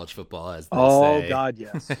deep in college football, as they say. Oh, God,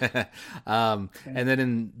 yes. And then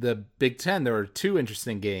in the Big Ten, there were two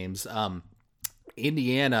interesting games.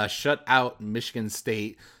 Indiana shut out Michigan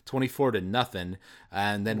State 24-0,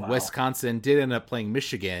 and then Wisconsin did end up playing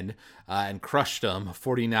Michigan and crushed them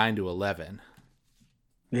 49-11.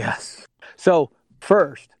 Yes. So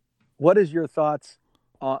first, what is your thoughts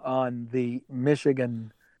on the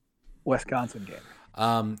Michigan-Wisconsin game?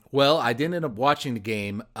 Well, I didn't end up watching the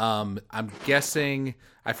game. I'm guessing,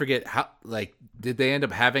 I forget how, did they end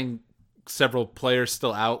up having several players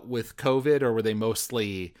still out with COVID, or were they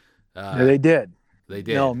mostly? They did. They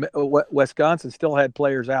did. No, Wisconsin still had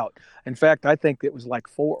players out. In fact, I think it was like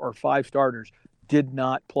 4 or 5 starters did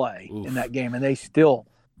not play in that game, and they still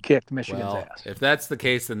kicked Michigan's ass. If that's the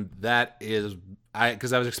case, then that is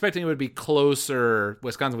because I was expecting it would be closer.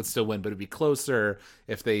 Wisconsin would still win, but it'd be closer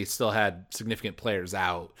if they still had significant players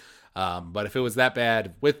out. But if it was that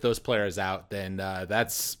bad with those players out, then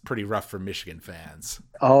that's pretty rough for Michigan fans.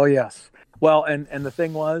 Oh yes. Well, and the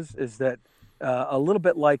thing is that a little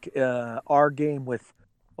bit like our game with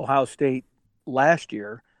Ohio State last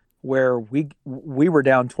year, where we were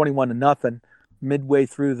down 21-0 midway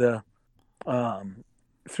through the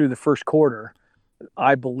first quarter.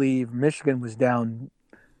 I believe Michigan was down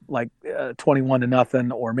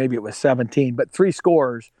 21-0, or maybe it was 17, but 3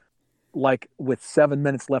 scores, with 7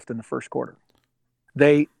 minutes left in the first quarter.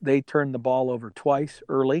 They turned the ball over twice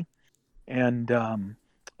early, and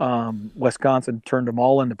Wisconsin turned them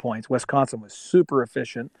all into points. Wisconsin was super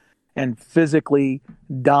efficient and physically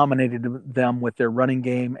dominated them with their running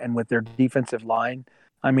game and with their defensive line.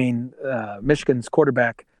 I mean, Michigan's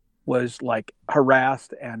quarterback was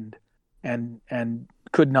harassed and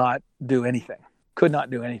could not do anything.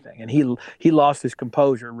 And he lost his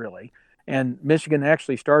composure, really. And Michigan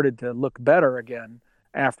actually started to look better again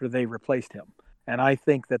after they replaced him. And I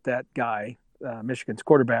think that guy, Michigan's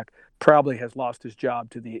quarterback, probably has lost his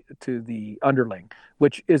job to the underling,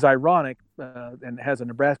 which is ironic and has a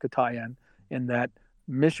Nebraska tie-in in that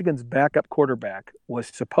Michigan's backup quarterback was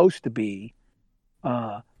supposed to be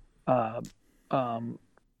Luke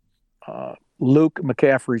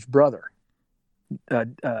McCaffrey's brother,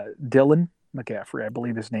 Dylan McCaffrey, I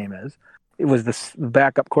believe his name is. It was the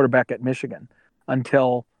backup quarterback at Michigan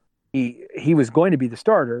until he was going to be the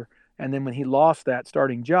starter, and then when he lost that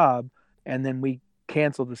starting job, and then we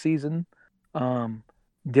canceled the season,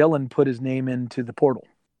 Dylan put his name into the portal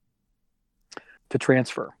to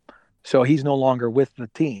transfer. So he's no longer with the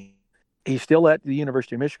team. He's still at the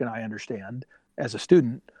University of Michigan, I understand, as a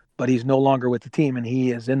student, but he's no longer with the team, and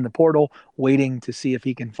he is in the portal waiting to see if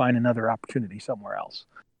he can find another opportunity somewhere else.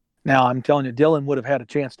 Now, I'm telling you, Dylan would have had a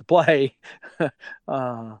chance to play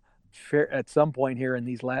at some point here in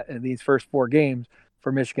these first 4 games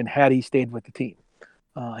for Michigan had he stayed with the team.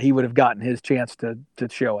 he would have gotten his chance to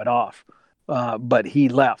show it off. But he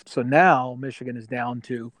left. So now Michigan is down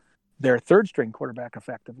to their third string quarterback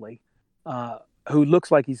effectively, who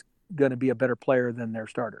looks like he's going to be a better player than their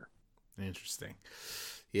starter. Interesting.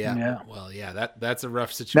 Yeah. Well, yeah, that's a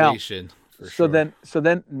rough situation. Now, so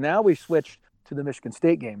then now we switch to the Michigan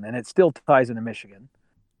State game, and it still ties into Michigan.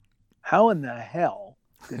 How in the hell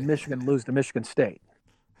did Michigan lose to Michigan State?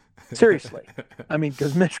 Seriously. I mean,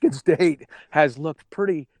 because Michigan State has looked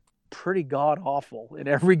pretty god awful in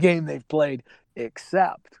every game they've played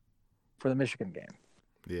except for the Michigan game.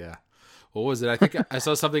 Yeah. What was it? I think I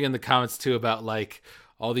saw something in the comments too about like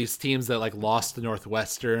all these teams that like lost to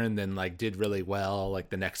Northwestern and then like did really well like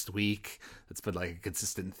the next week. It's been like a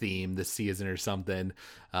consistent theme this season or something.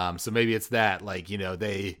 So maybe it's that, like, you know,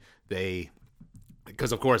 they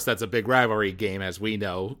because of course that's a big rivalry game, as we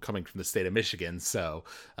know, coming from the state of Michigan. So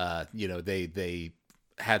you know, they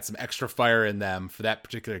had some extra fire in them for that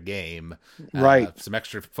particular game. Right. Some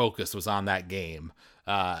extra focus was on that game.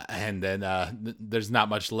 And then there's not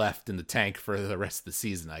much left in the tank for the rest of the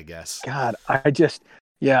season, I guess. God, I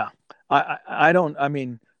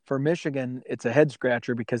mean, for Michigan, it's a head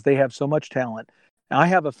scratcher because they have so much talent. And I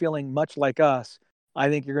have a feeling, much like us, I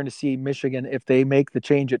think you're going to see Michigan, if they make the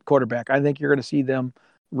change at quarterback, I think you're going to see them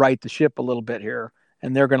right the ship a little bit here,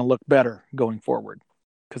 and they're going to look better going forward.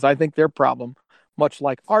 Because I think their problem, much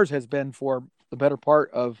like ours has been for the better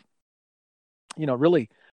part of, you know, really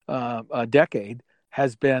a decade,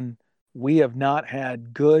 has been we have not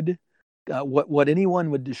had good, what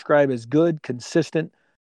anyone would describe as good, consistent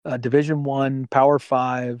Division I, Power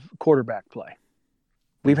 5 quarterback play.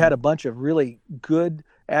 We've had a bunch of really good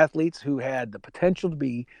athletes who had the potential to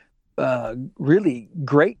be really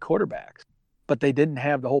great quarterbacks, but they didn't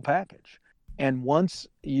have the whole package. And once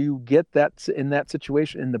you get that in that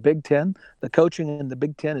situation in the Big Ten, the coaching in the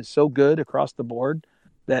Big Ten is so good across the board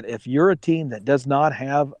that if you're a team that does not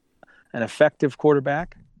have an effective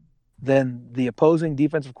quarterback, then the opposing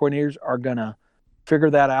defensive coordinators are going to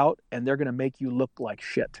figure that out, and they're going to make you look like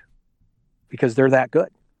shit because they're that good.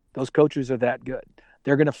 Those coaches are that good.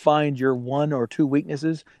 They're going to find your one or two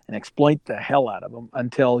weaknesses and exploit the hell out of them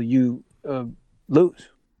until you lose.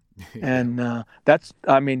 And that's,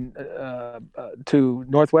 I mean, to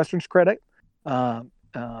Northwestern's credit,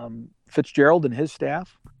 Fitzgerald and his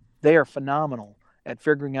staff, they are phenomenal at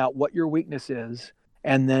figuring out what your weakness is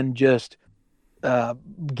and then just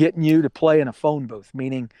getting you to play in a phone booth,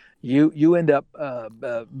 meaning you end up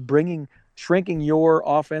shrinking your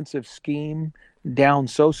offensive scheme down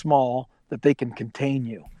so small that they can contain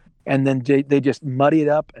you. And then they just muddy it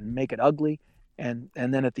up and make it ugly. And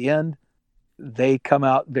then at the end, they come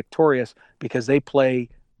out victorious because they play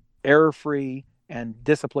error-free and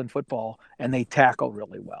disciplined football, and they tackle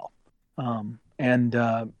really well.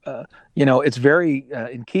 You know, it's very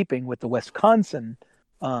in keeping with the Wisconsin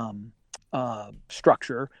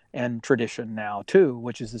structure and tradition now too,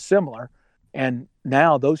 which is similar. And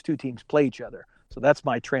now those two teams play each other. So that's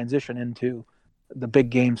my transition into the big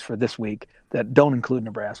games for this week that don't include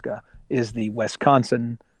Nebraska is the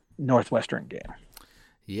Wisconsin Northwestern game.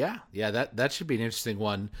 Yeah, that should be an interesting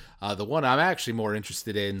one. The one I'm actually more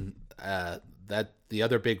interested in, that the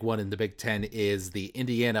other big one in the Big Ten is the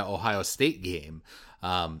Indiana-Ohio State game.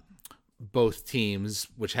 Both teams,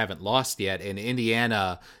 which haven't lost yet, and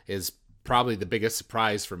Indiana is probably the biggest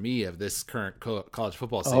surprise for me of this current college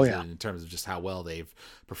football season in terms of just how well they've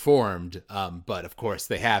performed. But of course,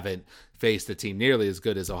 they haven't faced a team nearly as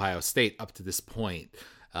good as Ohio State up to this point.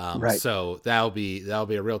 Right. So that'll be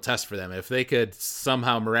a real test for them. If they could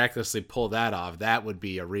somehow miraculously pull that off, that would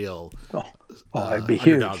be a real it'd be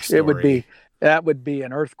huge. Story. That would be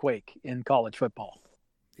an earthquake in college football.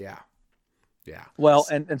 Yeah. Well,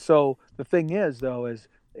 and so the thing is, though, is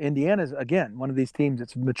Indiana's again one of these teams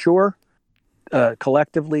that's mature,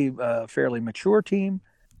 collectively fairly mature team,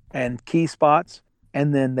 and key spots,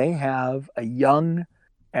 and then they have a young,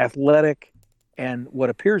 athletic, and what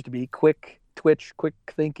appears to be quick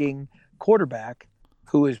thinking quarterback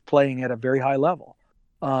who is playing at a very high level.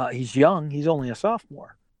 He's young. He's only a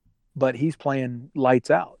sophomore, but he's playing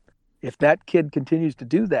lights out. If that kid continues to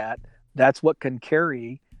do that, that's what can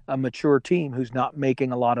carry a mature team who's not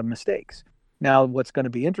making a lot of mistakes. Now, what's going to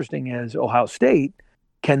be interesting is Ohio State.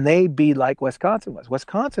 Can they be like Wisconsin was?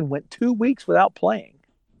 Wisconsin went 2 weeks without playing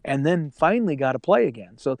and then finally got to play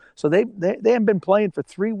again. So they haven't been playing for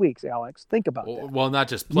 3 weeks, Alex. Think about that. Well, not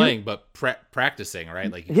just playing, but practicing,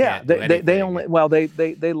 right? Like they only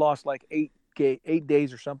they lost like 8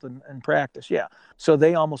 days or something in practice. Yeah. So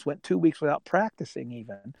they almost went 2 weeks without practicing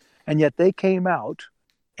even. And yet they came out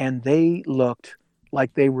and they looked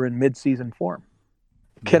like they were in mid-season form.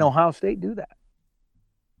 Can Ohio State do that?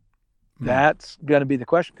 That's going to be the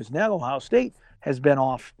question, because now Ohio State has been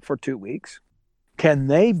off for 2 weeks. Can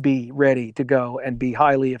they be ready to go and be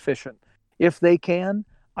highly efficient? If they can,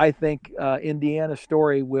 I think Indiana's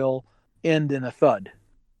story will end in a thud,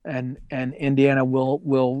 and Indiana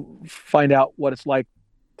will find out what it's like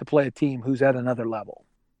to play a team who's at another level,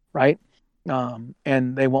 right?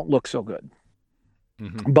 And they won't look so good.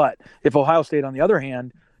 Mm-hmm. But if Ohio State, on the other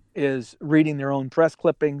hand, is reading their own press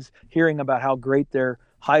clippings, hearing about how great their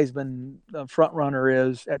Heisman front runner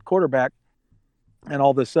is at quarterback, and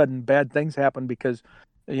all of a sudden bad things happen because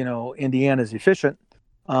Indiana's efficient,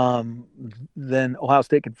 then Ohio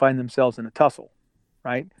State could find themselves in a tussle,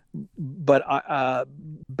 right? But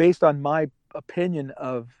based on my opinion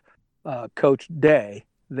of Coach Day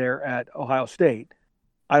there at Ohio State,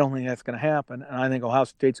 I don't think that's going to happen, and I think Ohio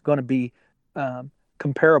State's going to be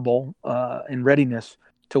comparable in readiness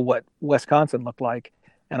to what Wisconsin looked like,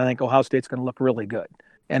 and I think Ohio State's going to look really good.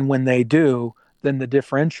 And when they do, then the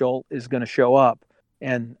differential is going to show up,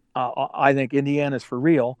 and I think Indiana's for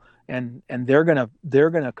real, and they're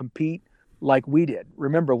gonna compete like we did.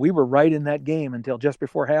 Remember, we were right in that game until just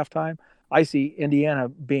before halftime. I see Indiana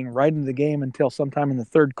being right in the game until sometime in the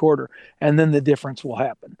third quarter, and then the difference will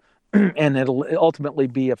happen, and it'll ultimately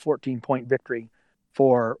be a 14-point victory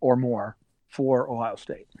or more for Ohio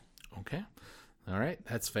State. Okay, all right,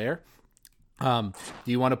 that's fair. Do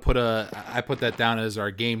you want to put I put that down as our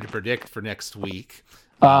game to predict for next week.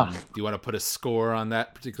 Do you want to put a score on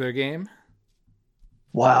that particular game?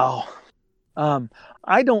 Wow.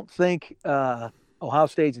 I don't think Ohio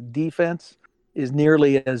State's defense is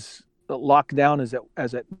nearly as locked down as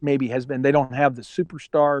it maybe has been. They don't have the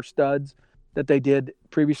superstar studs that they did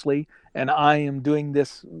previously, and I am doing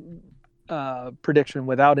this prediction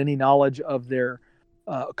without any knowledge of their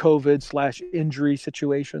COVID/injury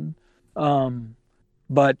situation.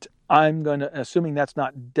 But I'm going to, assuming that's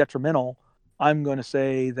not detrimental, I'm going to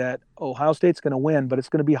say that Ohio State's going to win, but it's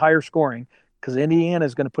going to be higher scoring because Indiana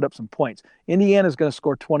is going to put up some points. Indiana is going to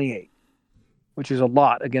score 28, which is a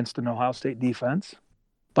lot against an Ohio State defense.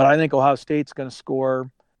 But I think Ohio State's going to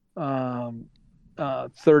score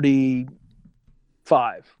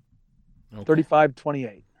 35. Okay.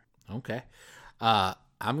 35-28. Okay. I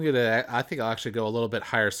think I'll actually go a little bit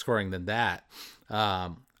higher scoring than that.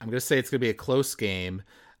 I'm going to say it's going to be a close game.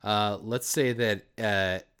 Let's say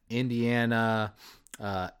that Indiana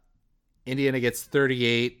gets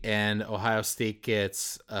 38 and Ohio State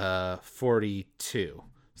gets 42.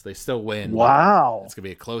 So they still win. Wow. It's going to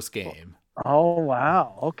be a close game. Oh,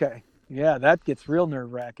 wow. Okay. Yeah, that gets real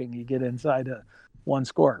nerve-wracking. You get inside one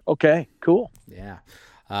score. Okay, cool. Yeah.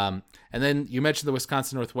 And then you mentioned the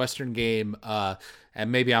Wisconsin-Northwestern game,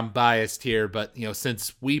 and maybe I'm biased here, but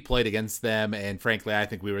since we played against them, and frankly, I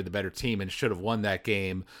think we were the better team and should have won that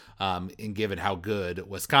game, and given how good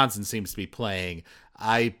Wisconsin seems to be playing,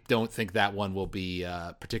 I don't think that one will be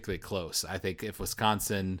particularly close. I think if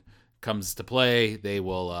Wisconsin comes to play, they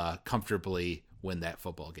will comfortably win that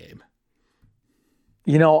football game.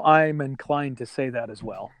 I'm inclined to say that as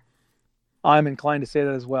well.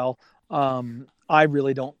 I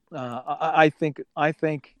really don't. I think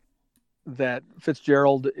that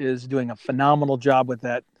Fitzgerald is doing a phenomenal job with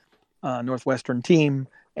that Northwestern team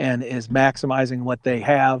and is maximizing what they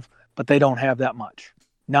have, but they don't have that much,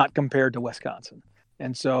 not compared to Wisconsin.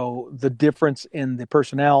 And so the difference in the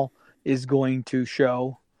personnel is going to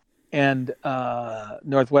show, and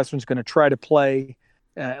Northwestern's going to try to play,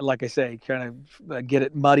 like I say, kind of get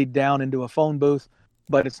it muddied down into a phone booth.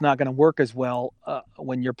 But it's not going to work as well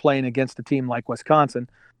when you're playing against a team like Wisconsin,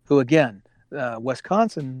 who, again,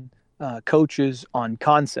 Wisconsin coaches on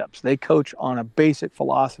concepts. They coach on a basic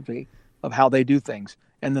philosophy of how they do things.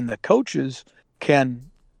 And then the coaches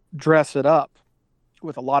can dress it up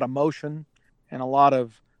with a lot of motion and a lot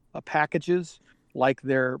of packages, like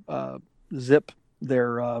their zip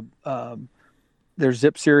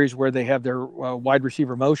series where they have their wide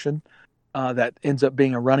receiver motion. That ends up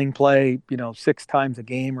being a running play, 6 times a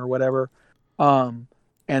game or whatever.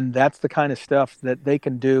 And that's the kind of stuff that they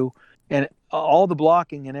can do. And all the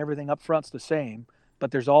blocking and everything up front's the same,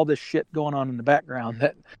 but there's all this shit going on in the background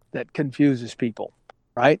that confuses people,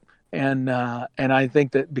 right? And I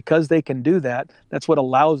think that because they can do that, that's what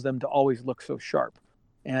allows them to always look so sharp.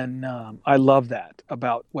 And I love that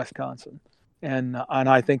about Wisconsin. And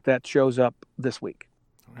I think that shows up this week.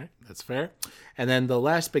 All right, that's fair. And then the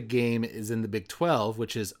last big game is in the Big 12,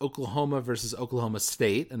 which is Oklahoma versus Oklahoma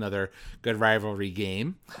State, another good rivalry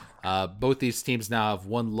game. Both these teams now have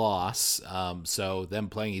one loss, so them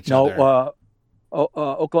playing each other.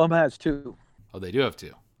 Oklahoma has 2. Oh, they do have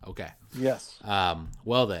 2. Okay. Yes.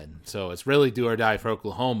 Well then, so it's really do or die for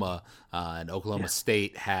Oklahoma, and Oklahoma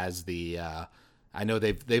State has the. I know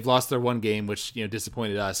they've lost their one game, which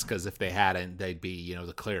disappointed us because if they hadn't, they'd be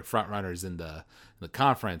the clear front runners in the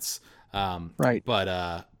conference. Right.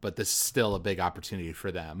 But this is still a big opportunity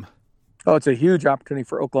for them. Oh, it's a huge opportunity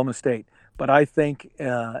for Oklahoma State. But I think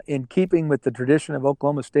in keeping with the tradition of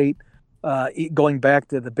Oklahoma State, going back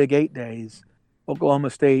to the Big 8 days, Oklahoma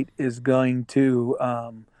State is going to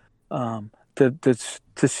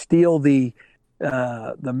steal the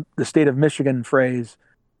state of Michigan phrase.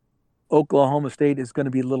 Oklahoma State is going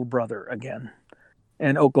to be little brother again,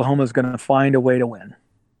 and Oklahoma is going to find a way to win.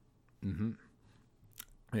 Mm-hmm.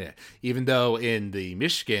 Yeah, even though in the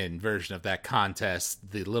Michigan version of that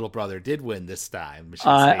contest, the little brother did win this time.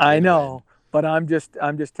 I know, but I'm just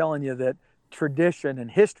telling you that tradition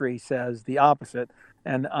and history says the opposite,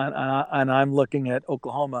 and I'm looking at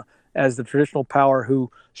Oklahoma as the traditional power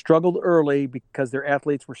who struggled early because their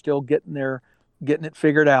athletes were still getting it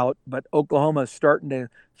figured out, but Oklahoma is starting to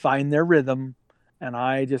find their rhythm, and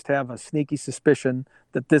I just have a sneaky suspicion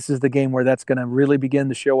that this is the game where that's going to really begin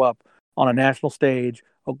to show up on a national stage.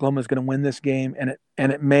 Oklahoma is going to win this game, and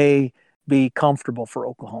it may be comfortable for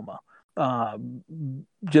Oklahoma,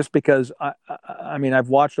 just because I mean I've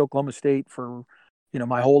watched Oklahoma State for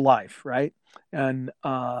my whole life, right? And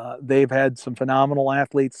they've had some phenomenal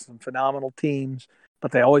athletes, some phenomenal teams,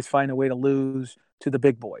 but they always find a way to lose to the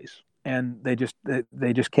big boys, and they just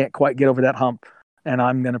can't quite get over that hump. And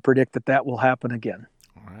I'm going to predict that will happen again.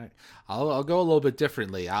 All right. I'll go a little bit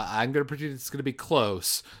differently. I'm going to predict it's going to be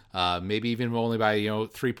close, maybe even only by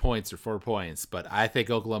 3 points or 4 points. But I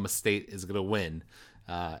think Oklahoma State is going to win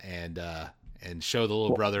and show the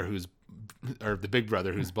little brother or the big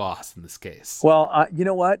brother who's boss in this case. Well, you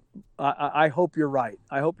know what? I hope you're right.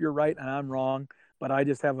 I hope you're right, and I'm wrong. But I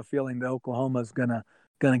just have a feeling that Oklahoma is gonna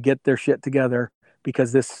get their shit together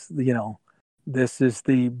because this is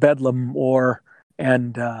the Bedlam War,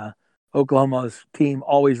 and Oklahoma's team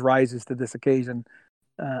always rises to this occasion,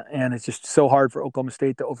 and it's just so hard for Oklahoma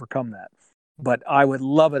State to overcome that. But I would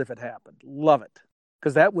love it if it happened. Love it.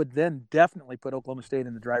 Because that would then definitely put Oklahoma State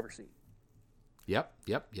in the driver's seat. Yep.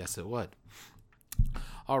 Yes, it would.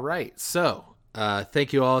 All right. So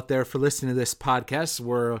thank you all out there for listening to this podcast.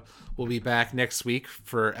 We'll be back next week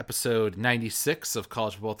for episode 96 of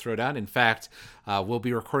College Football Throwdown. In fact, we'll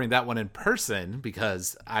be recording that one in person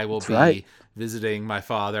because I will be visiting my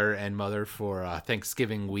father and mother for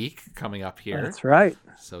Thanksgiving week coming up here. That's right.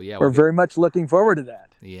 So yeah, we're very much looking forward to that.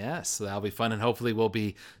 Yes, so that'll be fun, and hopefully we'll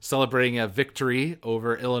be celebrating a victory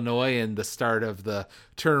over Illinois and the start of the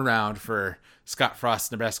turnaround for Scott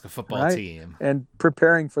Frost's Nebraska football team, and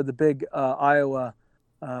preparing for the big Iowa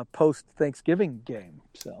post-Thanksgiving game.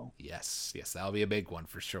 So yes, that'll be a big one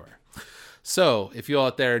for sure. So if you all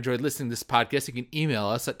out there enjoyed listening to this podcast, you can email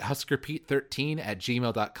us at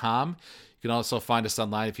huskerpete13@gmail.com. You can also find us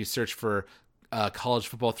online if you search for College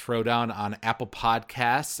Football Throwdown on Apple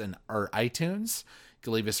Podcasts or iTunes. You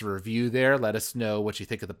can leave us a review there. Let us know what you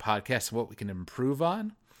think of the podcast and what we can improve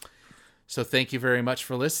on. So thank you very much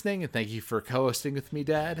for listening, and thank you for co-hosting with me,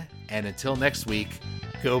 Dad. And until next week,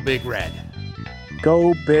 go Big Red.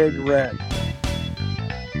 Go Big Red.